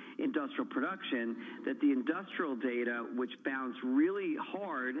of industrial production, that the industrial data, which bounced really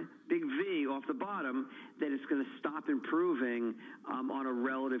hard, big V off the bottom, that it's going to stop improving on a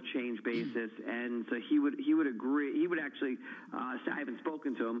relative change basis. And so he would agree. He would actually, I haven't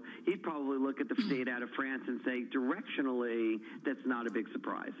spoken to him, he'd probably look at the data out of France and say, directionally, that's not a big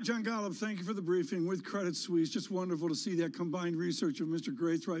surprise. John Golub, thank you for the briefing with Credit Suisse. Just wonderful to see that combined research of Mr.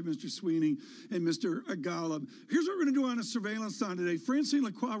 Greathright, Mr. Sweeney, and Mr. Golub. Here's what we're going to do on a surveillance on today. Francine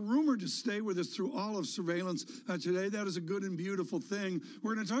Lacroix, rumored to stay with us through all of surveillance today. That is a good and beautiful thing.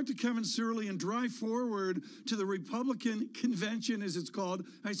 We're going to talk to Kevin Surley and drive forward to the Republican convention, as it's called.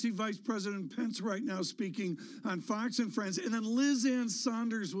 I see Vice President Pence right now speaking on Fox and Friends. And then Liz Ann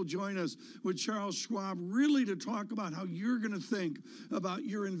Saunders will join us with Charles Schwab, really to talk about how you're going to think about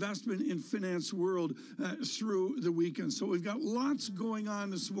your investment in finance world through the weekend. So we've got lots going on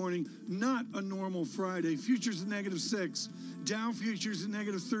this morning. Not a normal Friday. Futures at -6. Dow futures at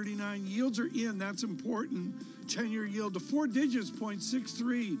 -39. Yields are in. That's important. 10-year yield to 4 digits,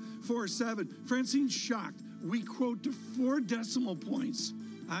 0.6347. Francine's shocked. We quote to 4 decimal points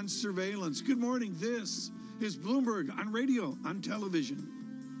on surveillance. Good morning. This is Bloomberg on radio, on television.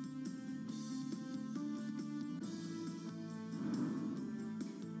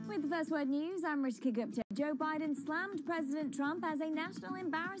 With the First Word News, I'm Rishika Gupta. Joe Biden slammed President Trump as a national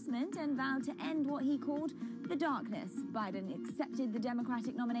embarrassment and vowed to end what he called the darkness. Biden accepted the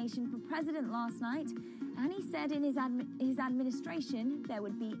Democratic nomination for president last night, and he said in his administration there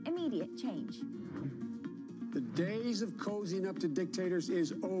would be immediate change. The days of cozying up to dictators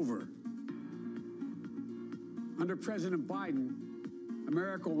is over. Under President Biden,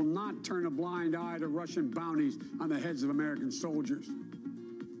 America will not turn a blind eye to Russian bounties on the heads of American soldiers.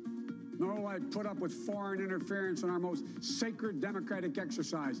 Nor will I put up with foreign interference in our most sacred democratic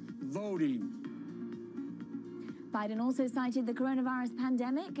exercise, voting. Biden also cited the coronavirus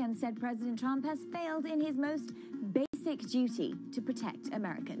pandemic and said President Trump has failed in his most basic duty to protect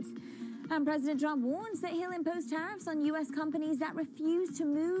Americans. And President Trump warns that he'll impose tariffs on U.S. companies that refuse to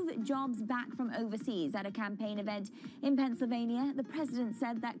move jobs back from overseas. At a campaign event in Pennsylvania, the president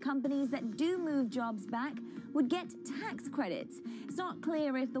said that companies that do move jobs back would get tax credits. It's not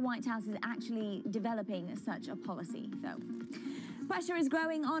clear if the White House is actually developing such a policy, though. Pressure is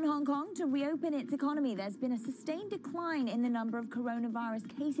growing on Hong Kong to reopen its economy. There's been a sustained decline in the number of coronavirus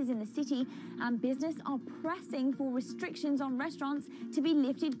cases in the city, and business are pressing for restrictions on restaurants to be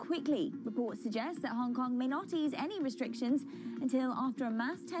lifted quickly. Reports suggest that Hong Kong may not ease any restrictions until after a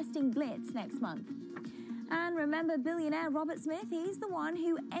mass testing blitz next month. And remember billionaire Robert Smith? He's the one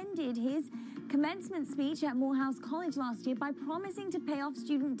who ended his commencement speech at Morehouse College last year by promising to pay off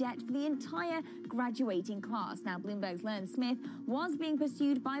student debt for the entire graduating class. Now, Bloomberg's learned Smith was being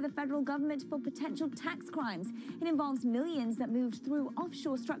pursued by the federal government for potential tax crimes. It involves millions that moved through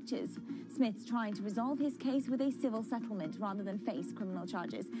offshore structures. Smith's trying to resolve his case with a civil settlement rather than face criminal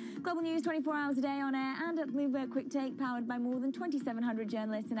charges. Global news 24 hours a day on air and at Bloomberg Quick Take, powered by more than 2,700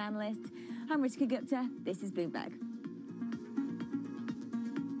 journalists and analysts. I'm Rishika Gupta. This is Bloomberg.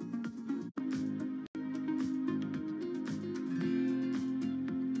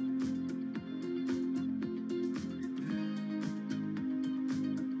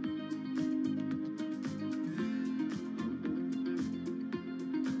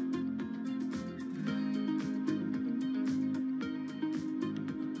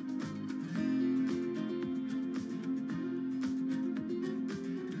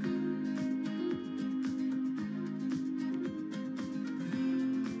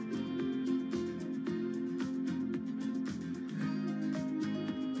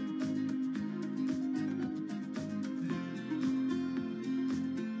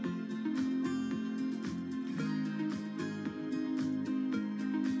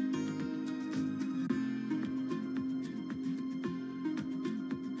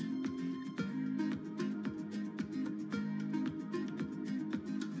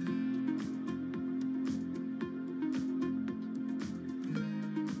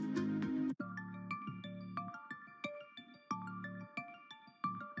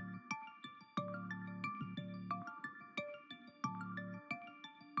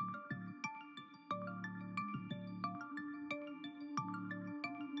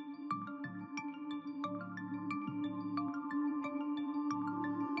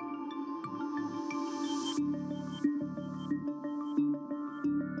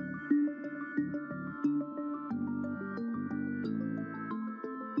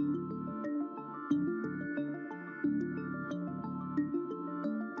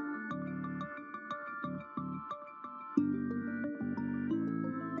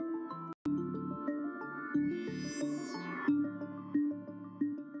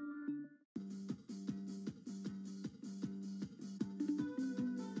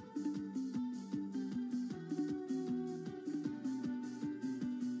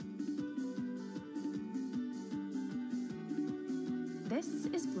 This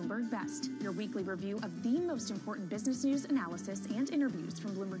is Bloomberg Best, your weekly review of the most important business news, analysis, and interviews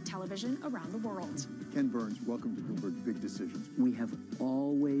from Bloomberg Television around the world. Ken Burns, welcome to Bloomberg Big Decisions. We have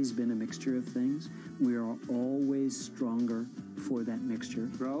always been a mixture of things. We are always stronger for that mixture.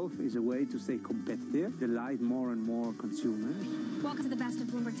 Growth is a way to stay competitive, delight more and more consumers. Welcome to the Best of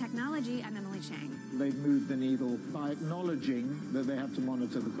Bloomberg Technology. I'm Emily Chang. They've moved the needle by acknowledging that they have to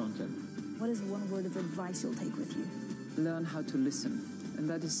monitor the content. What is one word of advice you'll take with you? Learn how to listen. And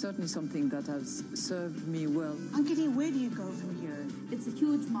that is certainly something that has served me well. Ankiti, where do you go from here? It's a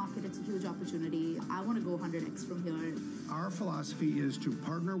huge market. It's a huge opportunity. I want to go 100x from here. Our philosophy is to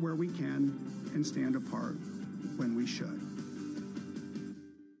partner where we can and stand apart when we should.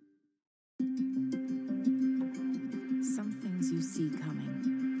 Some things you see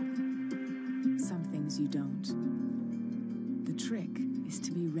coming. Some things you don't. The trick is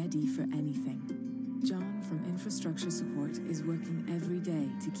to be ready for anything. John from Infrastructure Support is working every day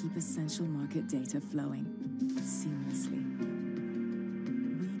to keep essential market data flowing seamlessly.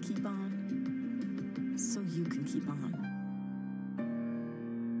 We keep on, so you can keep on.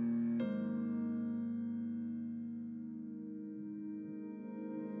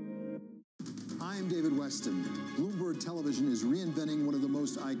 Hi, I'm David Weston. Bloomberg Television is reinventing one of the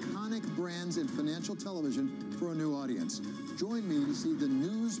most iconic brands in financial television for a new audience. Join me to see the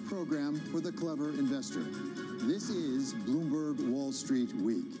news program for the clever investor. This is Bloomberg Wall Street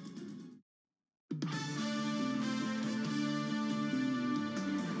Week.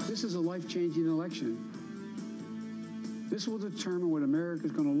 This is a life-changing election. This will determine what America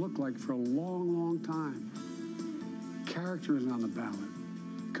is going to look like for a long, long time. Character is on the ballot.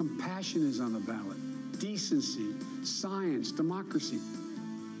 Compassion is on the ballot. Decency, science, democracy.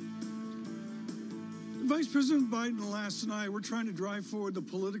 Vice President Biden last night, we're trying to drive forward the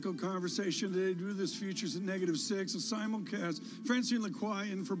political conversation today. Do this futures at -6, a simulcast. Francine Lacroix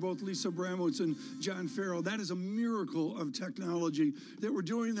in for both Lisa Abramowitz and John Farrell. That is a miracle of technology that we're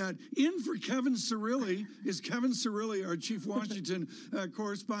doing that. In for Kevin Cirilli is Kevin Cirilli, our chief Washington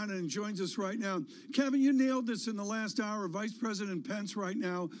correspondent, and joins us right now. Kevin, you nailed this in the last hour. Vice President Pence right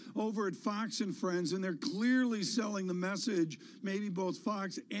now over at Fox and Friends, and they're clearly selling the message, maybe both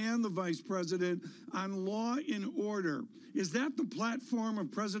Fox and the vice president, on law and order. Is that the platform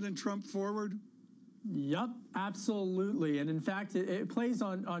of President Trump forward? Yep, absolutely. And in fact, it plays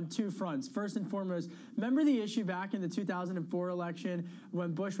on two fronts. First and foremost, remember the issue back in the 2004 election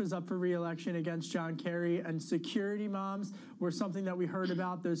when Bush was up for re-election against John Kerry, and security moms were something that we heard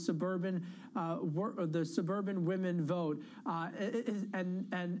about, the suburban women vote,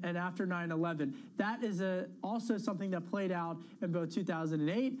 and after 9/11. That is also something that played out in both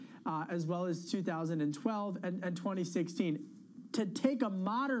 2008 as well as 2012 and 2016. To take a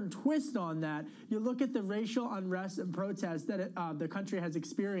modern twist on that, you look at the racial unrest and protests that the country has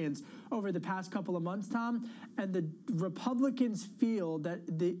experienced over the past couple of months, Tom, and the Republicans feel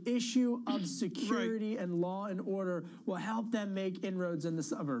that the issue of security and law and order will help them make inroads in the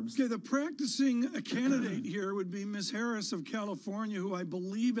suburbs. Okay, the practicing candidate here would be Ms. Harris of California, who I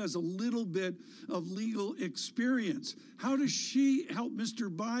believe has a little bit of legal experience. How does she help Mr.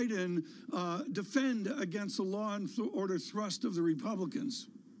 Biden defend against the law and order thrust of the Republicans?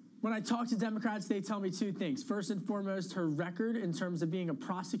 When I talk to Democrats, they tell me two things. First and foremost, her record in terms of being a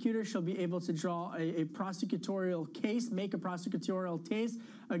prosecutor. She'll be able to draw a prosecutorial case, make a prosecutorial case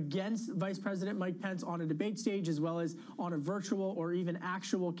against Vice President Mike Pence on a debate stage, as well as on a virtual or even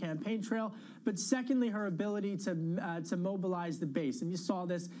actual campaign trail. But secondly, her ability to mobilize the base. And you saw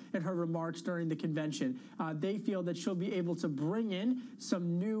this in her remarks during the convention. They feel that she'll be able to bring in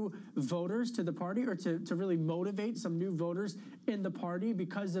some new voters to the party, or to really motivate some new voters in the party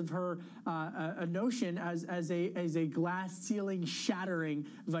because of her a notion as a glass ceiling shattering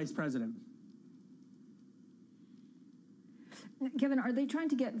vice president. Kevin, are they trying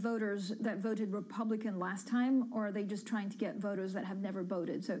to get voters that voted Republican last time, or are they just trying to get voters that have never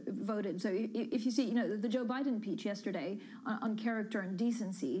voted? So if you see, the Joe Biden speech yesterday on character and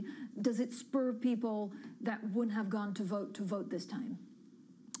decency, does it spur people that wouldn't have gone to vote this time?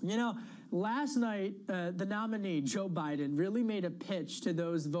 Last night, the nominee, Joe Biden, really made a pitch to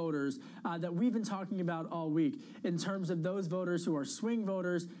those voters that we've been talking about all week, in terms of those voters who are swing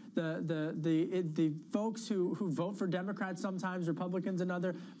voters, the folks who vote for Democrats sometimes, Republicans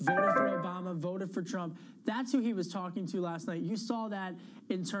another, voted for Obama, voted for Trump. That's who he was talking to last night. You saw that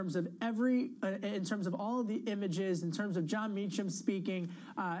in terms of in terms of all of the images, in terms of John Meacham speaking,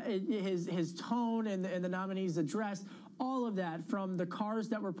 his tone and the nominee's address. All of that, from the cars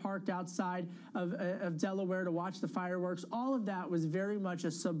that were parked outside of Delaware to watch the fireworks, all of that was very much a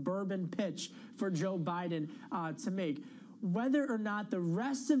suburban pitch for Joe Biden to make. Whether or not the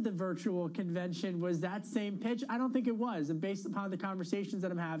rest of the virtual convention was that same pitch, I don't think it was. And based upon the conversations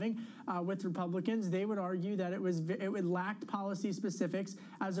that I'm having with Republicans, they would argue that it lacked policy specifics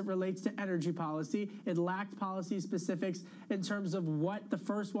as it relates to energy policy. It lacked policy specifics in terms of what the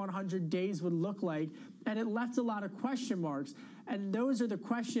first 100 days would look like. And it left a lot of question marks. And those are the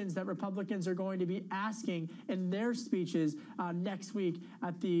questions that Republicans are going to be asking in their speeches next week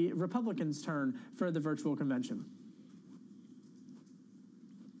at the Republicans' turn for the virtual convention.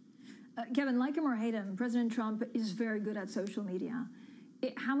 Kevin, like him or hate him, President Trump is very good at social media.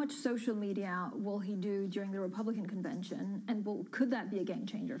 How much social media will he do during the Republican convention, and could that be a game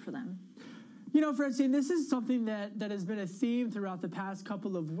changer for them? You know, Francine, this is something that has been a theme throughout the past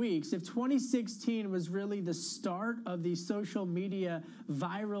couple of weeks. If 2016 was really the start of the social media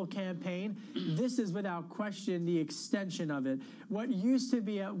viral campaign, this is without question the extension of it. What used to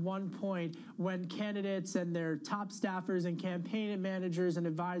be at one point when candidates and their top staffers and campaign managers and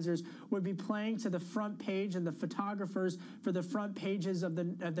advisors would be playing to the front page and the photographers for the front pages of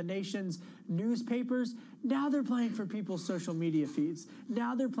the nation's newspapers, now they're playing for people's social media feeds.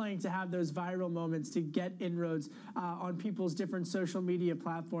 Now they're playing to have those viral moments to get inroads on people's different social media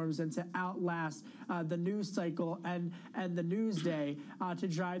platforms and to outlast the news cycle and the news day to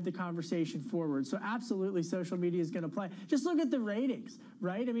drive the conversation forward. So absolutely social media is going to play. Just look at the ratings,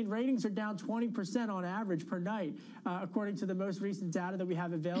 right? I mean, ratings are down 20% on average per night, according to the most recent data that we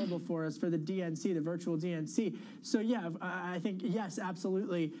have available for us for the DNC, the virtual DNC. So yeah, I think, yes,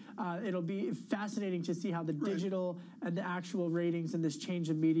 absolutely. It'll be fascinating to see how the digital and the actual ratings and this change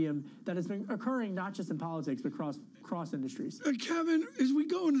of medium that has been occurring not just in politics, but cross industries. Kevin, as we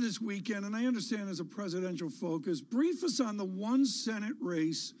go into this weekend, and I understand there's a presidential focus, brief us on the one Senate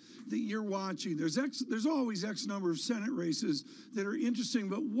race that you're watching. There's always X number of Senate races that are interesting,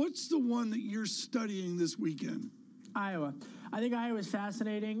 but what's the one that you're studying this weekend? Iowa. I think Iowa is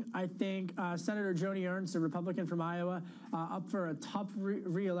fascinating. I think Senator Joni Ernst, a Republican from Iowa, up for a tough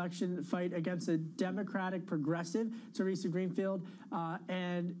re-election fight against a Democratic progressive, Teresa Greenfield.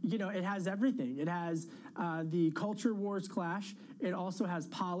 And, you know, it has everything. It has the culture wars clash. It also has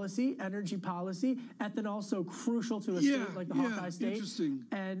policy, energy policy, ethanol, so crucial to a state like the Hawkeye State. Interesting.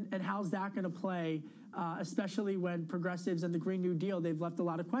 And how's that going to play? Especially when progressives and the Green New Deal, they've left a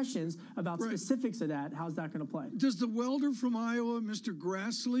lot of questions about specifics of that. How's that going to play? Does the welder from Iowa, Mr.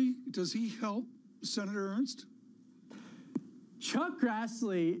 Grassley, does he help Senator Ernst? Chuck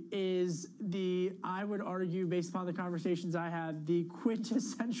Grassley is I would argue, based upon the conversations I have, the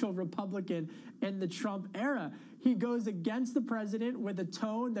quintessential Republican in the Trump era. He goes against the president with a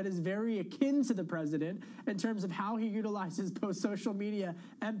tone that is very akin to the president in terms of how he utilizes both social media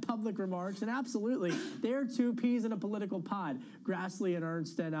and public remarks. And absolutely, they're two peas in a political pod, Grassley and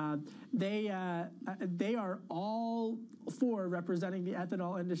Ernst. And they are all for representing the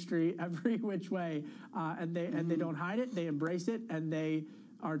ethanol industry every which way. And they don't hide it. They embrace it. And they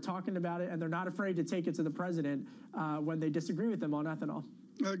are talking about it. And they're not afraid to take it to the president when they disagree with them on ethanol.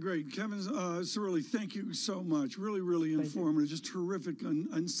 Great. Kevin Cirilli, thank you so much. Really, really informative. Just terrific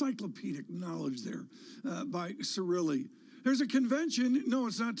encyclopedic knowledge there by Cirilli. There's a convention. No,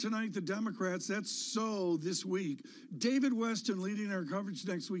 it's not tonight, the Democrats. That's this week. David Weston leading our coverage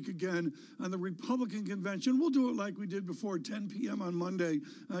next week again on the Republican convention. We'll do it like we did before, 10 p.m. on Monday.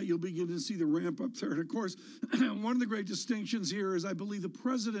 You'll begin to see the ramp up there. And, of course, one of the great distinctions here is I believe the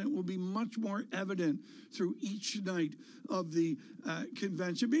president will be much more evident through each night of the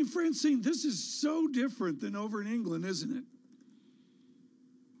convention. I mean, Francine, this is so different than over in England, isn't it?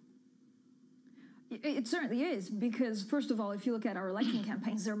 It certainly is, because first of all, if you look at our election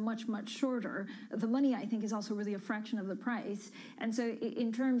campaigns, they're much, much shorter. The money, I think, is also really a fraction of the price. And so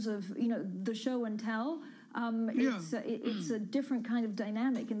in terms of, you know, the show and tell, it's a different kind of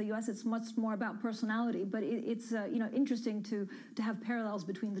dynamic. In the U.S., it's much more about personality, but it's you know, interesting to have parallels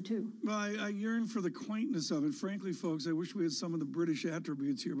between the two. Well, I yearn for the quaintness of it. Frankly, folks, I wish we had some of the British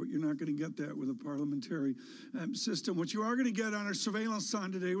attributes here, but you're not going to get that with a parliamentary system. What you are going to get on our surveillance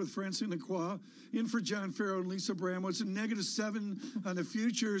on today with Francine Lacroix, in for John Farrow and Lisa Bramwitz, a -7 on the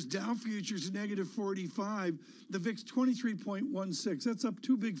futures, Dow futures -45, the VIX 23.16. That's up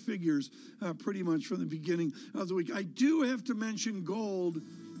two big figures pretty much from the beginning of the week. I do have to mention gold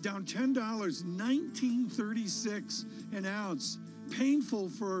down $10, $19.36 an ounce. Painful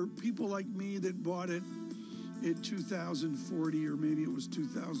for people like me that bought it at 2040, or maybe it was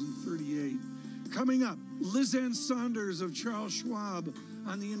 2038. Coming up, Liz Ann Saunders of Charles Schwab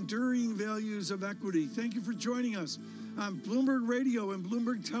on the enduring values of equity. Thank you for joining us on Bloomberg Radio and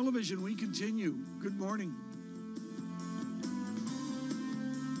Bloomberg Television. We continue. Good morning.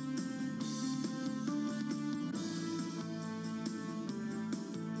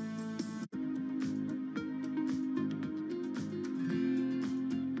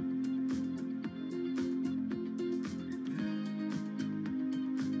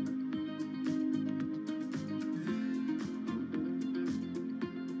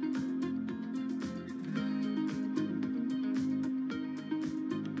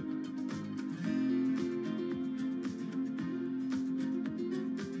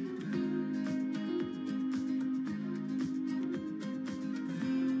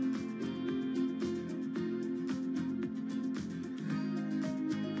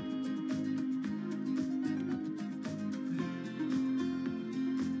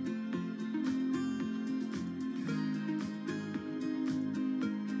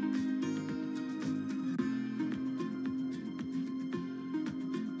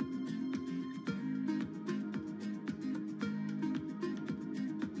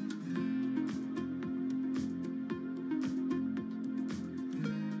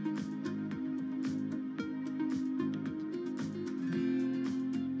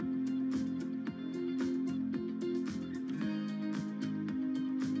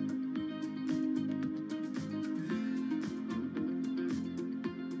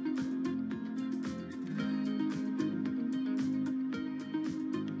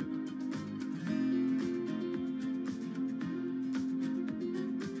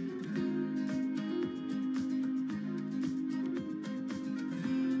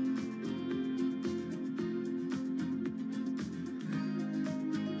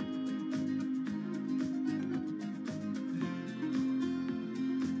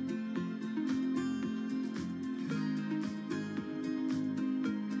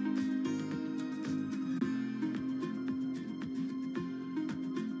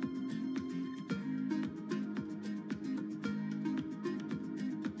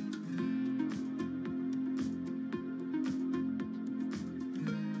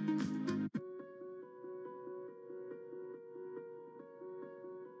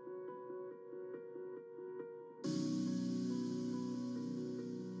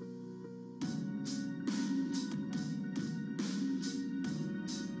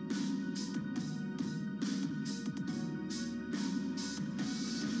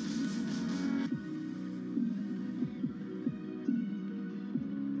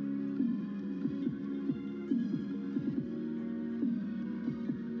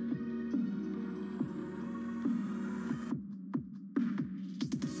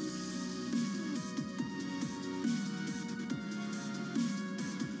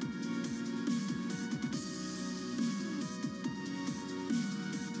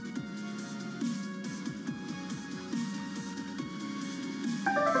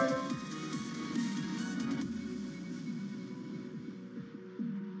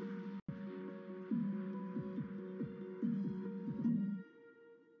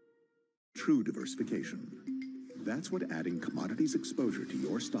 true diversification. That's what adding commodities exposure to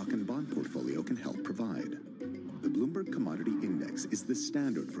your stock and bond portfolio can help provide. The Bloomberg Commodity Index is the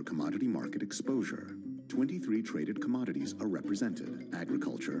standard for commodity market exposure. 23 traded commodities are represented: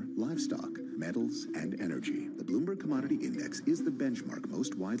 agriculture, livestock, metals, and energy. The Bloomberg Commodity Index is the benchmark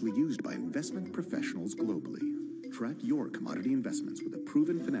most widely used by investment professionals globally. Track your commodity investments with a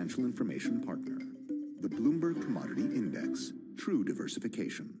proven financial information partner. The Bloomberg Commodity Index. True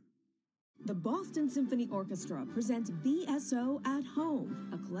diversification. The Boston Symphony Orchestra presents BSO at Home,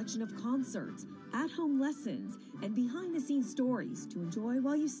 a collection of concerts, at-home lessons, and behind-the-scenes stories to enjoy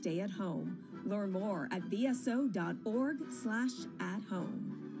while you stay at home. Learn more at bso.org/at-home.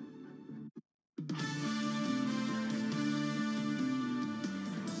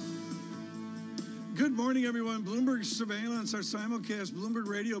 Good morning, everyone. Bloomberg Surveillance, our simulcast, Bloomberg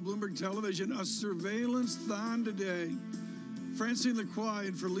Radio, Bloomberg Television, a surveillance-thon today. Francine Lacroix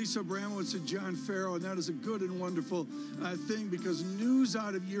and for Lisa Abramowitz and John Farrow, and that is a good and wonderful thing because news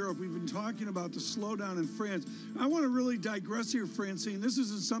out of Europe, we've been talking about the slowdown in France. I want to really digress here, Francine. This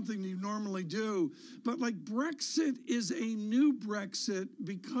isn't something you normally do, but like Brexit is a new Brexit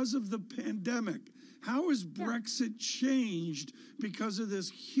because of the pandemic. How has Brexit changed because of this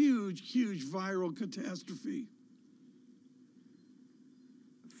huge, huge viral catastrophe?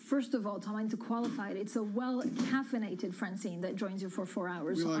 First of all, Tom, I need to qualify it. It's a well-caffeinated Francine that joins you for 4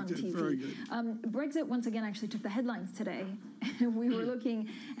 hours on TV. Very good. Brexit, once again, actually took the headlines today. We were looking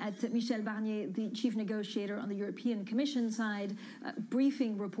at Michel Barnier, the chief negotiator on the European Commission side,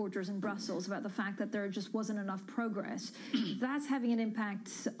 briefing reporters in Brussels about the fact that there just wasn't enough progress. That's having an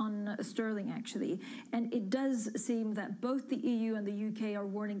impact on sterling, actually. And it does seem that both the EU and the UK are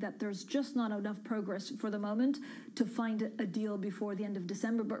warning that there's just not enough progress for the moment to find a deal before the end of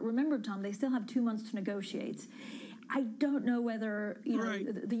December. But remember, Tom, they still have 2 months to negotiate. I don't know whether,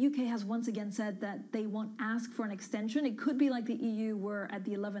 the UK has once again said that they won't ask for an extension. It could be like the EU where at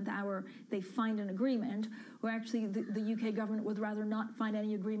the 11th hour they find an agreement, where actually the UK government would rather not find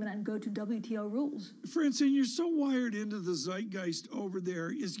any agreement and go to WTO rules. Francine, you're so wired into the zeitgeist over there.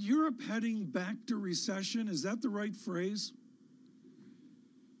 Is Europe heading back to recession? Is that the right phrase?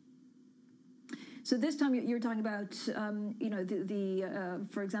 So this time you're talking about,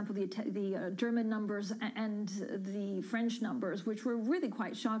 for example, the German numbers and the French numbers, which were really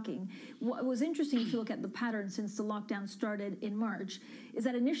quite shocking. What was interesting, if you look at the pattern since the lockdown started in March, is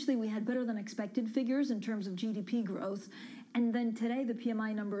that initially we had better than expected figures in terms of GDP growth. And then today the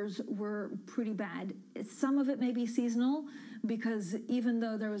PMI numbers were pretty bad. Some of it may be seasonal, because even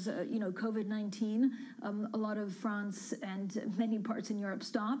though there was COVID-19, a lot of France and many parts in Europe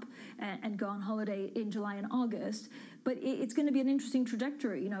stop and go on holiday in July and August. But it's going to be an interesting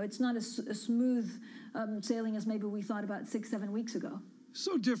trajectory. It's not as smooth sailing as maybe we thought about 6-7 weeks ago.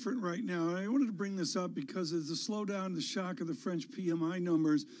 So different right now. And I wanted to bring this up because of the slowdown, the shock of the French PMI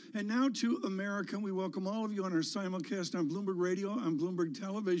numbers. And now to America. We welcome all of you on our simulcast on Bloomberg Radio, on Bloomberg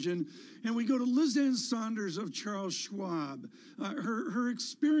Television. And we go to Liz Ann Saunders of Charles Schwab. Her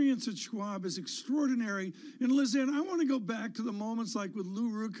experience at Schwab is extraordinary. And Liz Ann, I want to go back to the moments like with Lou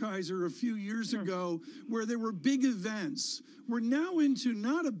Rukeyser a few years ago, where there were big events. We're now into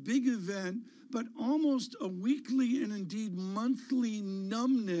not a big event, but almost a weekly and indeed monthly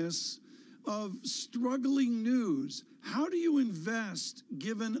numbness of struggling news. How do you invest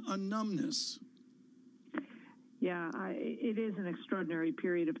given a numbness? Yeah, it is an extraordinary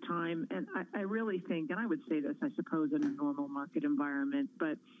period of time. And I really think, and I would say this, I suppose, in a normal market environment,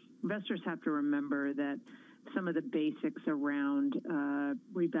 but investors have to remember that some of the basics around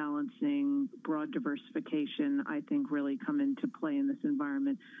rebalancing, broad diversification, I think really come into play in this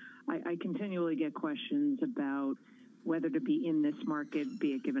environment. I continually get questions about whether to be in this market,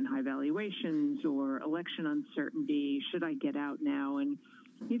 be it given high valuations or election uncertainty. Should I get out now? And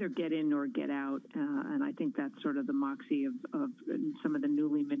either get in or get out. And I think that's sort of the moxie of some of the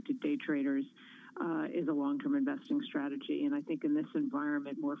newly minted day traders is a long-term investing strategy. And I think in this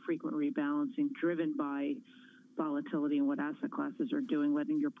environment, more frequent rebalancing driven by volatility and what asset classes are doing,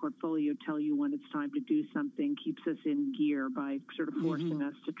 letting your portfolio tell you when it's time to do something keeps us in gear by sort of forcing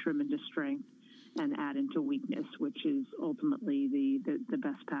us to trim into strength and add into weakness, which is ultimately the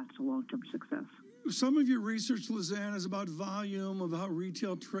best path to long-term success. Some of your research, Liz Ann, is about volume, of how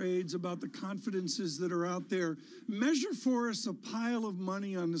retail trades, about the confidences that are out there. Measure for us a pile of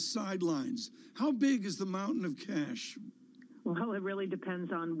money on the sidelines. How big is the mountain of cash? Well, it really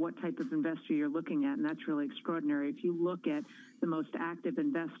depends on what type of investor you're looking at, and that's really extraordinary. If you look at the most active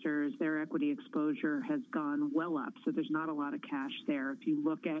investors, their equity exposure has gone well up, so there's not a lot of cash there. If you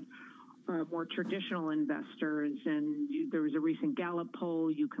look at more traditional investors. And there was a recent Gallup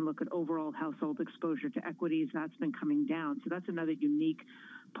poll. You can look at overall household exposure to equities. That's been coming down. So that's another unique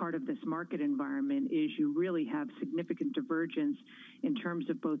part of this market environment is you really have significant divergence in terms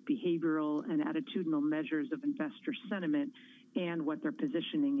of both behavioral and attitudinal measures of investor sentiment and what their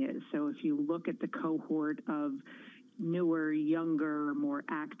positioning is. So if you look at the cohort of newer, younger, more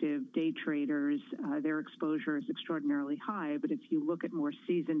active day traders, their exposure is extraordinarily high. But if you look at more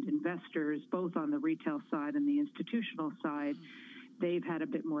seasoned investors, both on the retail side and the institutional side, they've had a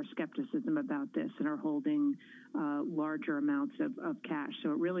bit more skepticism about this and are holding larger amounts of cash.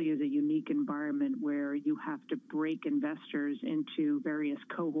 So it really is a unique environment where you have to break investors into various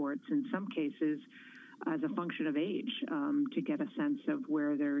cohorts, in some cases as a function of age, to get a sense of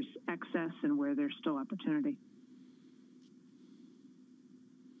where there's excess and where there's still opportunity.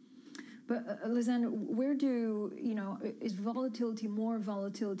 But Lizanne, where do, is more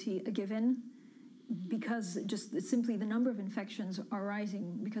volatility a given? Because just simply the number of infections are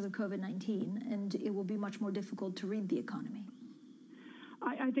rising because of COVID-19, and it will be much more difficult to read the economy.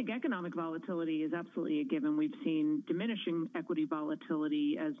 I think economic volatility is absolutely a given. We've seen diminishing equity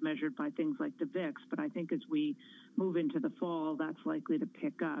volatility as measured by things like the VIX, but I think as we move into the fall, that's likely to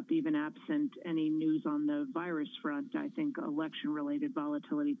pick up. Even absent any news on the virus front, I think election-related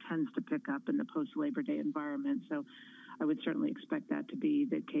volatility tends to pick up in the post-Labor Day environment. So I would certainly expect that to be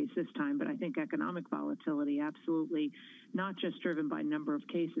the case this time. But I think economic volatility, absolutely, not just driven by number of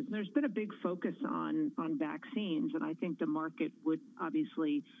cases. And there's been a big focus on vaccines, and I think the market would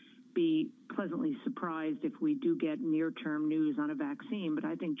obviously be pleasantly surprised if we do get near-term news on a vaccine. But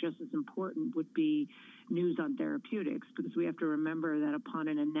I think just as important would be news on therapeutics, because we have to remember that upon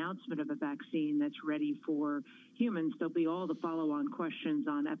an announcement of a vaccine that's ready for humans, there'll be all the follow-on questions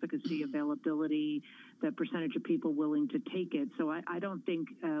on efficacy, availability, the percentage of people willing to take it. So I don't think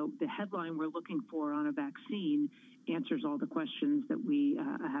the headline we're looking for on a vaccine answers all the questions that we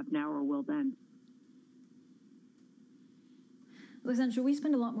have now or will then. Lizanne, should we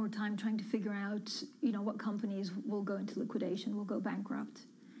spend a lot more time trying to figure out, what companies will go into liquidation, will go bankrupt?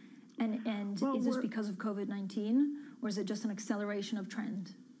 And is this because of COVID-19, or is it just an acceleration of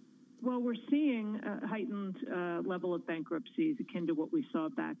trend? Well, we're seeing a heightened level of bankruptcies akin to what we saw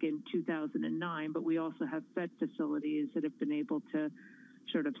back in 2009, but we also have Fed facilities that have been able to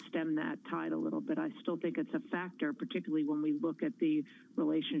sort of stem that tide a little bit. I still think it's a factor, particularly when we look at the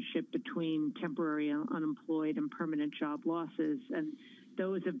relationship between temporary unemployed and permanent job losses. And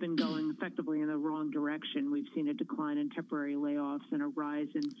those have been going effectively in the wrong direction. We've seen a decline in temporary layoffs and a rise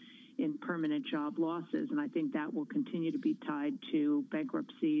in permanent job losses. And I think that will continue to be tied to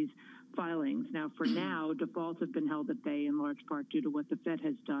bankruptcies filings. Now, for now, defaults have been held at bay in large part due to what the Fed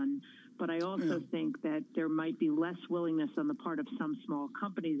has done. But I also think that there might be less willingness on the part of some small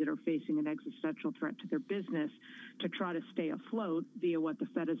companies that are facing an existential threat to their business to try to stay afloat via what the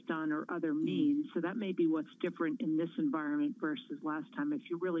Fed has done or other means. So that may be what's different in this environment versus last time. If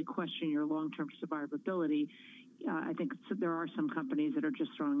you really question your long-term survivability, I think there are some companies that are just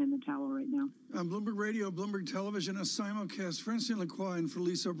throwing in the towel right now. On Bloomberg Radio, Bloomberg Television, a simulcast. Francine Lacroix and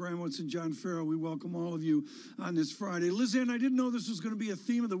Felice Abramowitz and John Farrow, we welcome all of you on this Friday. Lizanne, I didn't know this was going to be a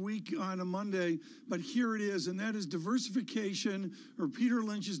theme of the week on a Monday, but here it is, and that is diversification, or Peter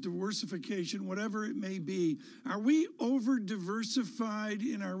Lynch's diversification, whatever it may be. Are we over-diversified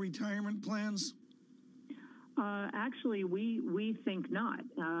in our retirement plans? Actually, we think not.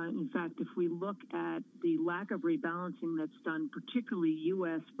 In fact, if we look at the lack of rebalancing that's done, particularly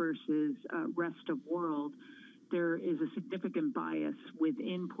U.S. versus rest of world, there is a significant bias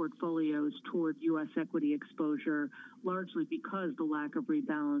within portfolios toward U.S. equity exposure, largely because the lack of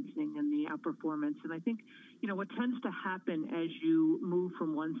rebalancing and the outperformance. And I think, what tends to happen as you move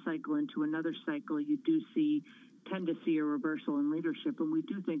from one cycle into another cycle, you tend to see a reversal in leadership. And we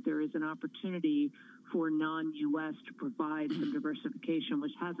do think there is an opportunity for non-U.S. to provide some diversification,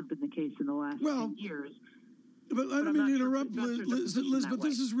 which hasn't been the case in the last 10 years. But I don't mean to interrupt, Liz, but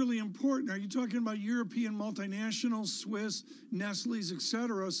this is really important. Are you talking about European multinationals, Swiss, Nestle's, et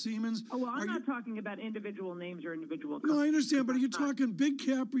cetera, Siemens? Oh, well, I'm not talking about individual names or indivial companies. No, I understand, but are you talking big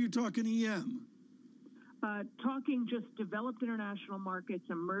cap or are you talking EM? Talking just developed international markets,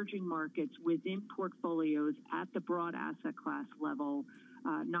 emerging markets within portfolios at the broad asset class level,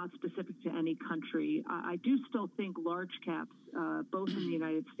 not specific to any country. I do still think large caps, both in the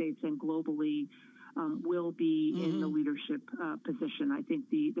United States and globally, will be in the leadership position. I think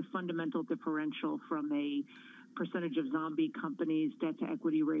the fundamental differential from a percentage of zombie companies, debt to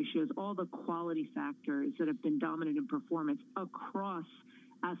equity ratios, all the quality factors that have been dominant in performance across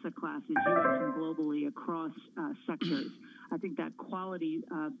asset classes, U.S. and globally, across sectors. I think that quality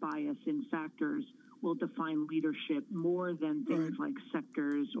bias in factors will define leadership more than things like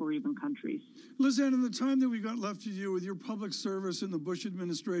sectors or even countries. Lizanne, in the time that we've got left of you with your public service in the Bush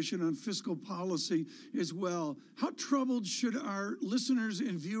administration on fiscal policy as well, how troubled should our listeners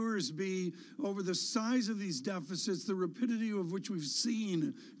and viewers be over the size of these deficits, the rapidity of which we've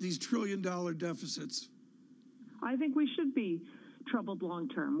seen these trillion-dollar deficits? I think we should be troubled long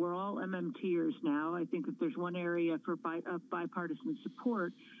term. We're all MMTers now. I think if there's one area for bipartisan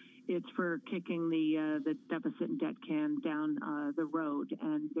support, it's for kicking the deficit and debt can down the road,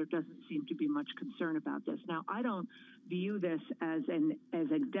 and there doesn't seem to be much concern about this. Now, I don't view this as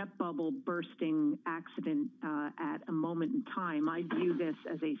a debt bubble bursting accident at a moment in time. I view this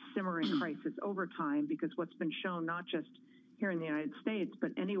as a simmering crisis over time, because what's been shown, not just here in the United States,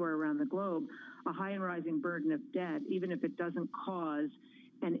 but anywhere around the globe, a high and rising burden of debt, even if it doesn't cause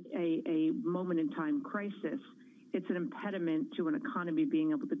a moment in time crisis, it's an impediment to an economy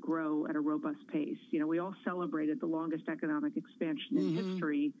being able to grow at a robust pace. You know, we all celebrated the longest economic expansion in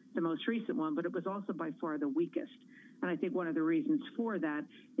history, the most recent one, but it was also by far the weakest. And I think one of the reasons for that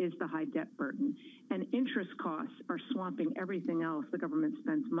is the high debt burden. And interest costs are swamping everything else the government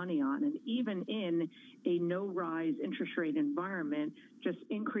spends money on. And even in a no-rise interest rate environment, just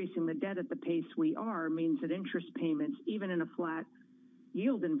increasing the debt at the pace we are means that interest payments, even in a flat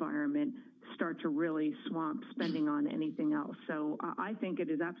yield environment, start to really swamp spending on anything else. So I think it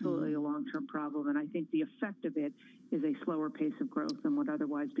is absolutely a long-term problem, and I think the effect of it is a slower pace of growth than would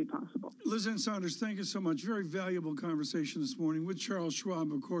otherwise be possible. Lizanne Saunders, thank you so much. Very valuable conversation this morning with Charles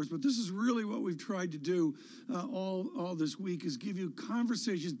Schwab, of course, but this is really what we've tried to do all this week, is give you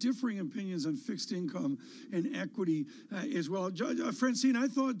conversations, differing opinions on fixed income and equity as well. Francine, I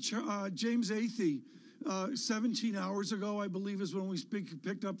thought James Athey, 17 hours ago, I believe, is when we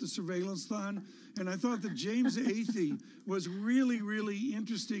picked up the surveillance thon. And I thought that James Athey was really, really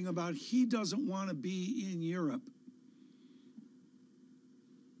interesting about he doesn't want to be in Europe.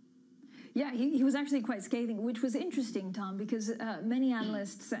 Yeah, he was actually quite scathing, which was interesting, Tom, because many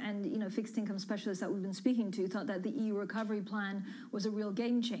analysts and fixed income specialists that we've been speaking to thought that the EU recovery plan was a real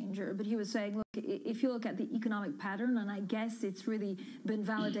game changer. But he was saying, look, if you look at the economic pattern, and I guess it's really been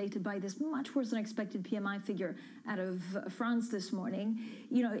validated by this much worse than expected PMI figure out of France this morning,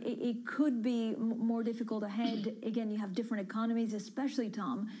 it could be more difficult ahead. Again, you have different economies, especially,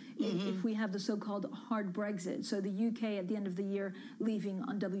 Tom, if we have the so-called hard Brexit. So the UK at the end of the year leaving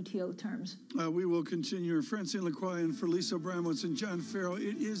on WTO terms. We will continue. Francine Lacroix and for Lisa Abramowitz and John Farrell.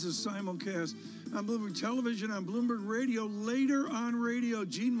 It is a simulcast on Bloomberg Television, on Bloomberg Radio. Later on radio,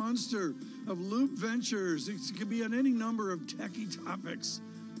 Gene Munster of Loop Ventures. It could be on any number of techie topics.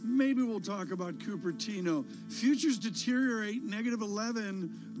 Maybe we'll talk about Cupertino. Futures deteriorate,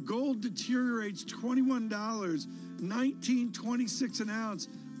 -11. Gold deteriorates, $21, $19.26 an ounce.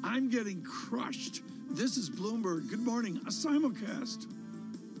 I'm getting crushed. This is Bloomberg. Good morning. A simulcast.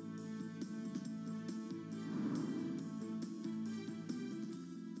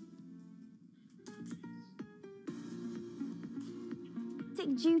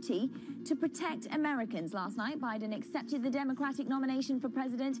 Duty to protect Americans. Last night, Biden accepted the Democratic nomination for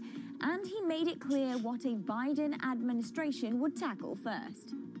president, and he made it clear what a Biden administration would tackle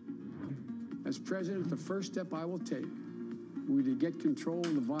first. As president, the first step I will take will be to get control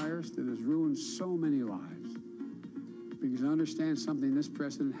of the virus that has ruined so many lives. Because I understand something this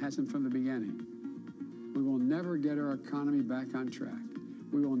president hasn't from the beginning. We will never get our economy back on track.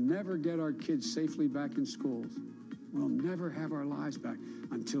 We will never get our kids safely back in schools. We'll never have our lives back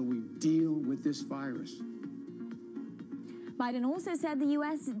until we deal with this virus. Biden also said the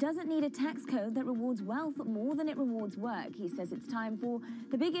U.S. doesn't need a tax code that rewards wealth more than it rewards work. He says it's time for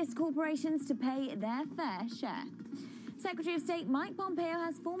the biggest corporations to pay their fair share. Secretary of State Mike Pompeo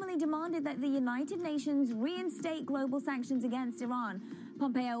has formally demanded that the United Nations reinstate global sanctions against Iran.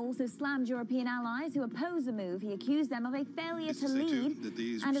 Pompeo also slammed European allies who oppose the move. He accused them of a failure to lead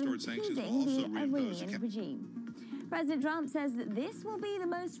and of appeasing the Iranian regime. President Trump says that this will be the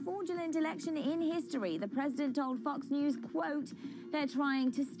most fraudulent election in history. The president told Fox News, quote, they're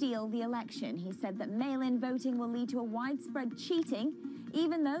trying to steal the election. He said that mail-in voting will lead to a widespread cheating,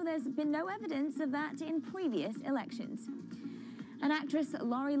 even though there's been no evidence of that in previous elections. And actress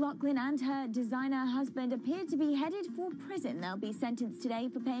Lori Loughlin and her designer husband appear to be headed for prison. They'll be sentenced today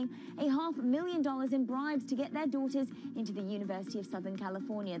for paying $500,000 in bribes to get their daughters into the University of Southern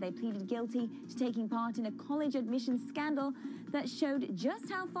California. They pleaded guilty to taking part in a college admissions scandal that showed just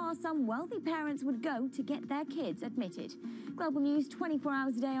how far some wealthy parents would go to get their kids admitted. Global News 24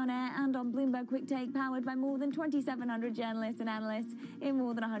 hours a day on air and on Bloomberg Quick Take, powered by more than 2,700 journalists and analysts in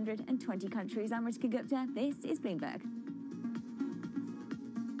more than 120 countries. I'm Ritika Gupta. This is Bloomberg.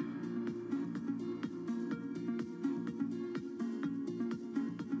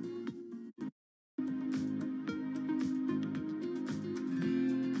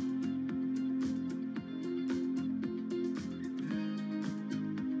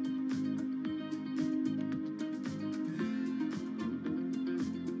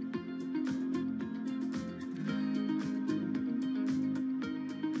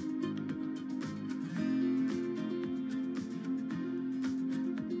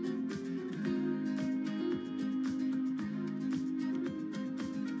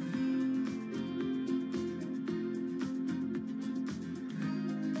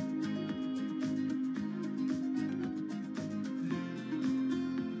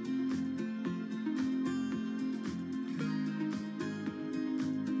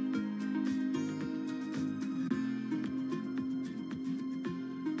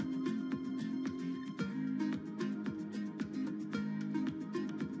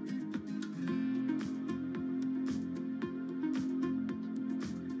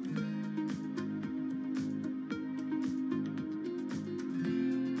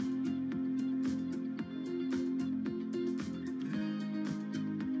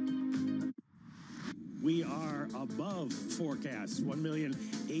 We are above forecasts.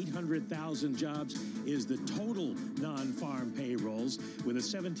 1,800,000 jobs is the total non-farm payrolls, with a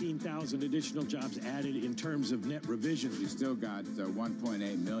 17,000 additional jobs added in terms of net revision. You still got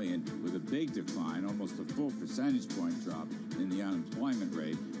 1.8 million with a big decline, almost a full percentage point drop in the unemployment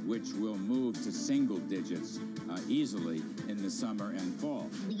rate, which will move to single digits easily in the summer and fall.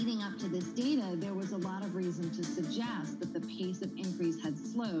 Leading up to this data, there was a lot of reason to suggest that the pace of increase had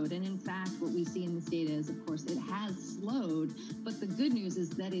slowed. And in fact, what we see in this data is, of course, it has slowed. But the good news is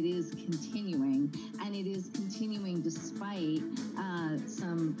that it is continuing. And it is continuing despite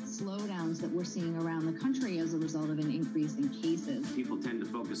some slowdowns that we're seeing around the country as a result of an increase in cases. People tend to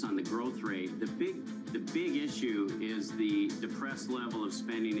focus on the growth rate. The big issue is the depressed level of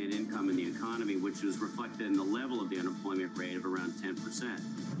spending and income in the economy, which is reflected in the level of the unemployment rate of around 10%.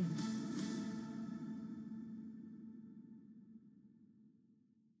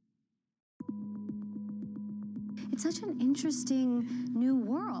 It's such an interesting new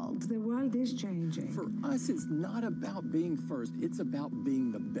world. The world is changing. For us, it's not about being first. It's about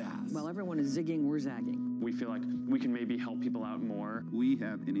being the best. While everyone is zigging, we're zagging. We feel like we can maybe help people out more. We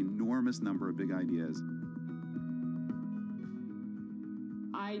have an enormous number of big ideas.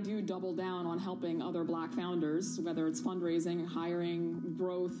 I do double down on helping other Black founders, whether it's fundraising, hiring,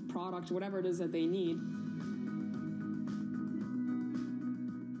 growth, product, whatever it is that they need.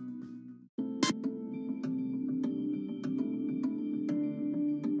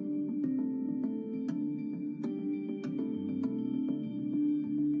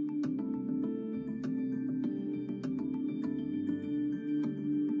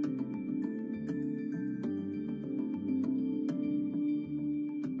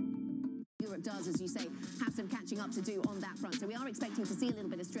 Does, as you say, have some catching up to do on that front. So we are expecting to see a little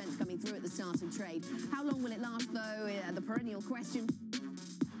bit of strength coming through at the start of trade. How long will it last, though? The perennial question.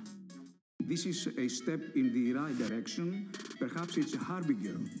 This is a step in the right direction. Perhaps it's a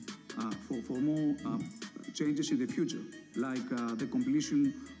harbinger for more changes in the future, like the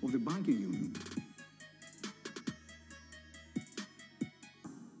completion of the banking union.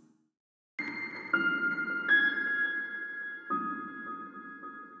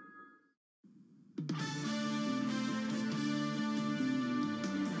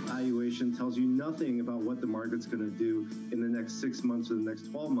 Tells you nothing about what the market's going to do in the next 6 months or the next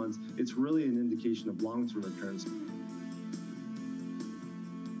 12 months. It's really an indication of long-term returns.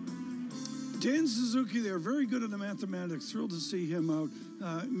 Dan Suzuki there, very good at the mathematics. Thrilled to see him out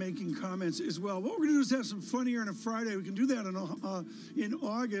making comments as well. What we're going to do is have some fun here on a Friday. We can do that in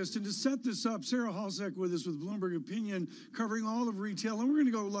August. And to set this up, Sarah Halsek with us with Bloomberg Opinion, covering all of retail. And we're going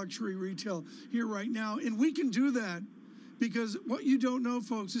to go luxury retail here right now. And we can do that because what you don't know,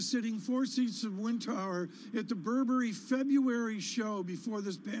 folks, is sitting 4 seats of Wind Tower at the Burberry February show before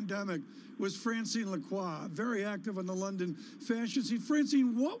this pandemic was Francine Lacroix, very active on the London fashion scene.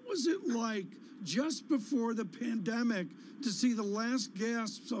 Francine, what was it like just before the pandemic to see the last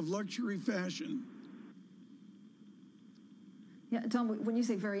gasps of luxury fashion? Yeah, Tom, when you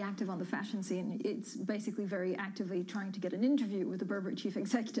say very active on the fashion scene, it's basically very actively trying to get an interview with the Burberry chief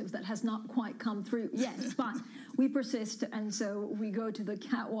executive that has not quite come through yet. But we persist, and so we go to the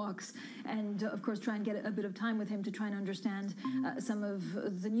catwalks and, of course, try and get a bit of time with him to try and understand some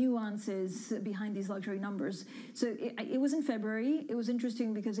of the nuances behind these luxury numbers. So it was in February. It was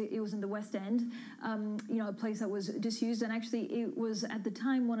interesting because it was in the West End, a place that was disused, and actually it was at the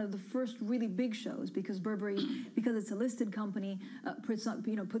time one of the first really big shows because Burberry, because it's a listed company, puts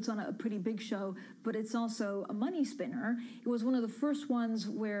on a pretty big show, but it's also a money spinner. It was one of the first ones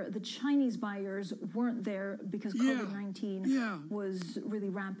where the Chinese buyers weren't there because COVID-19 was really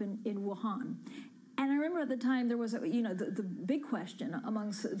rampant in Wuhan. And I remember at the time there was, the big question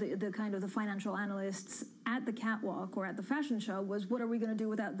amongst the kind of the financial analysts at the catwalk or at the fashion show was, what are we going to do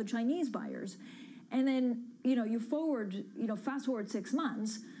without the Chinese buyers? And then, fast forward 6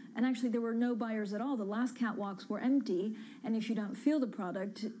 months, and actually there were no buyers at all. The last catwalks were empty, and if you don't feel the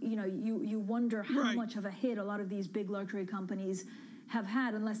product, you wonder how much of a hit a lot of these big luxury companies have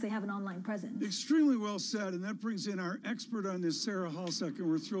had unless they have an online presence. Extremely well said, and that brings in our expert on this, Sarah Halsack, and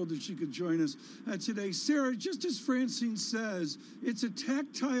we're thrilled that she could join us today. Sarah, just as Francine says, it's a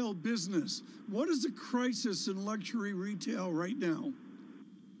tactile business. What is the crisis in luxury retail right now?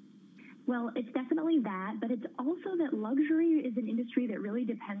 Well, it's definitely that, but it's also that luxury is an industry that really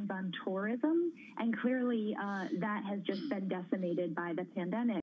depends on tourism, and clearly that has just been decimated by the pandemic.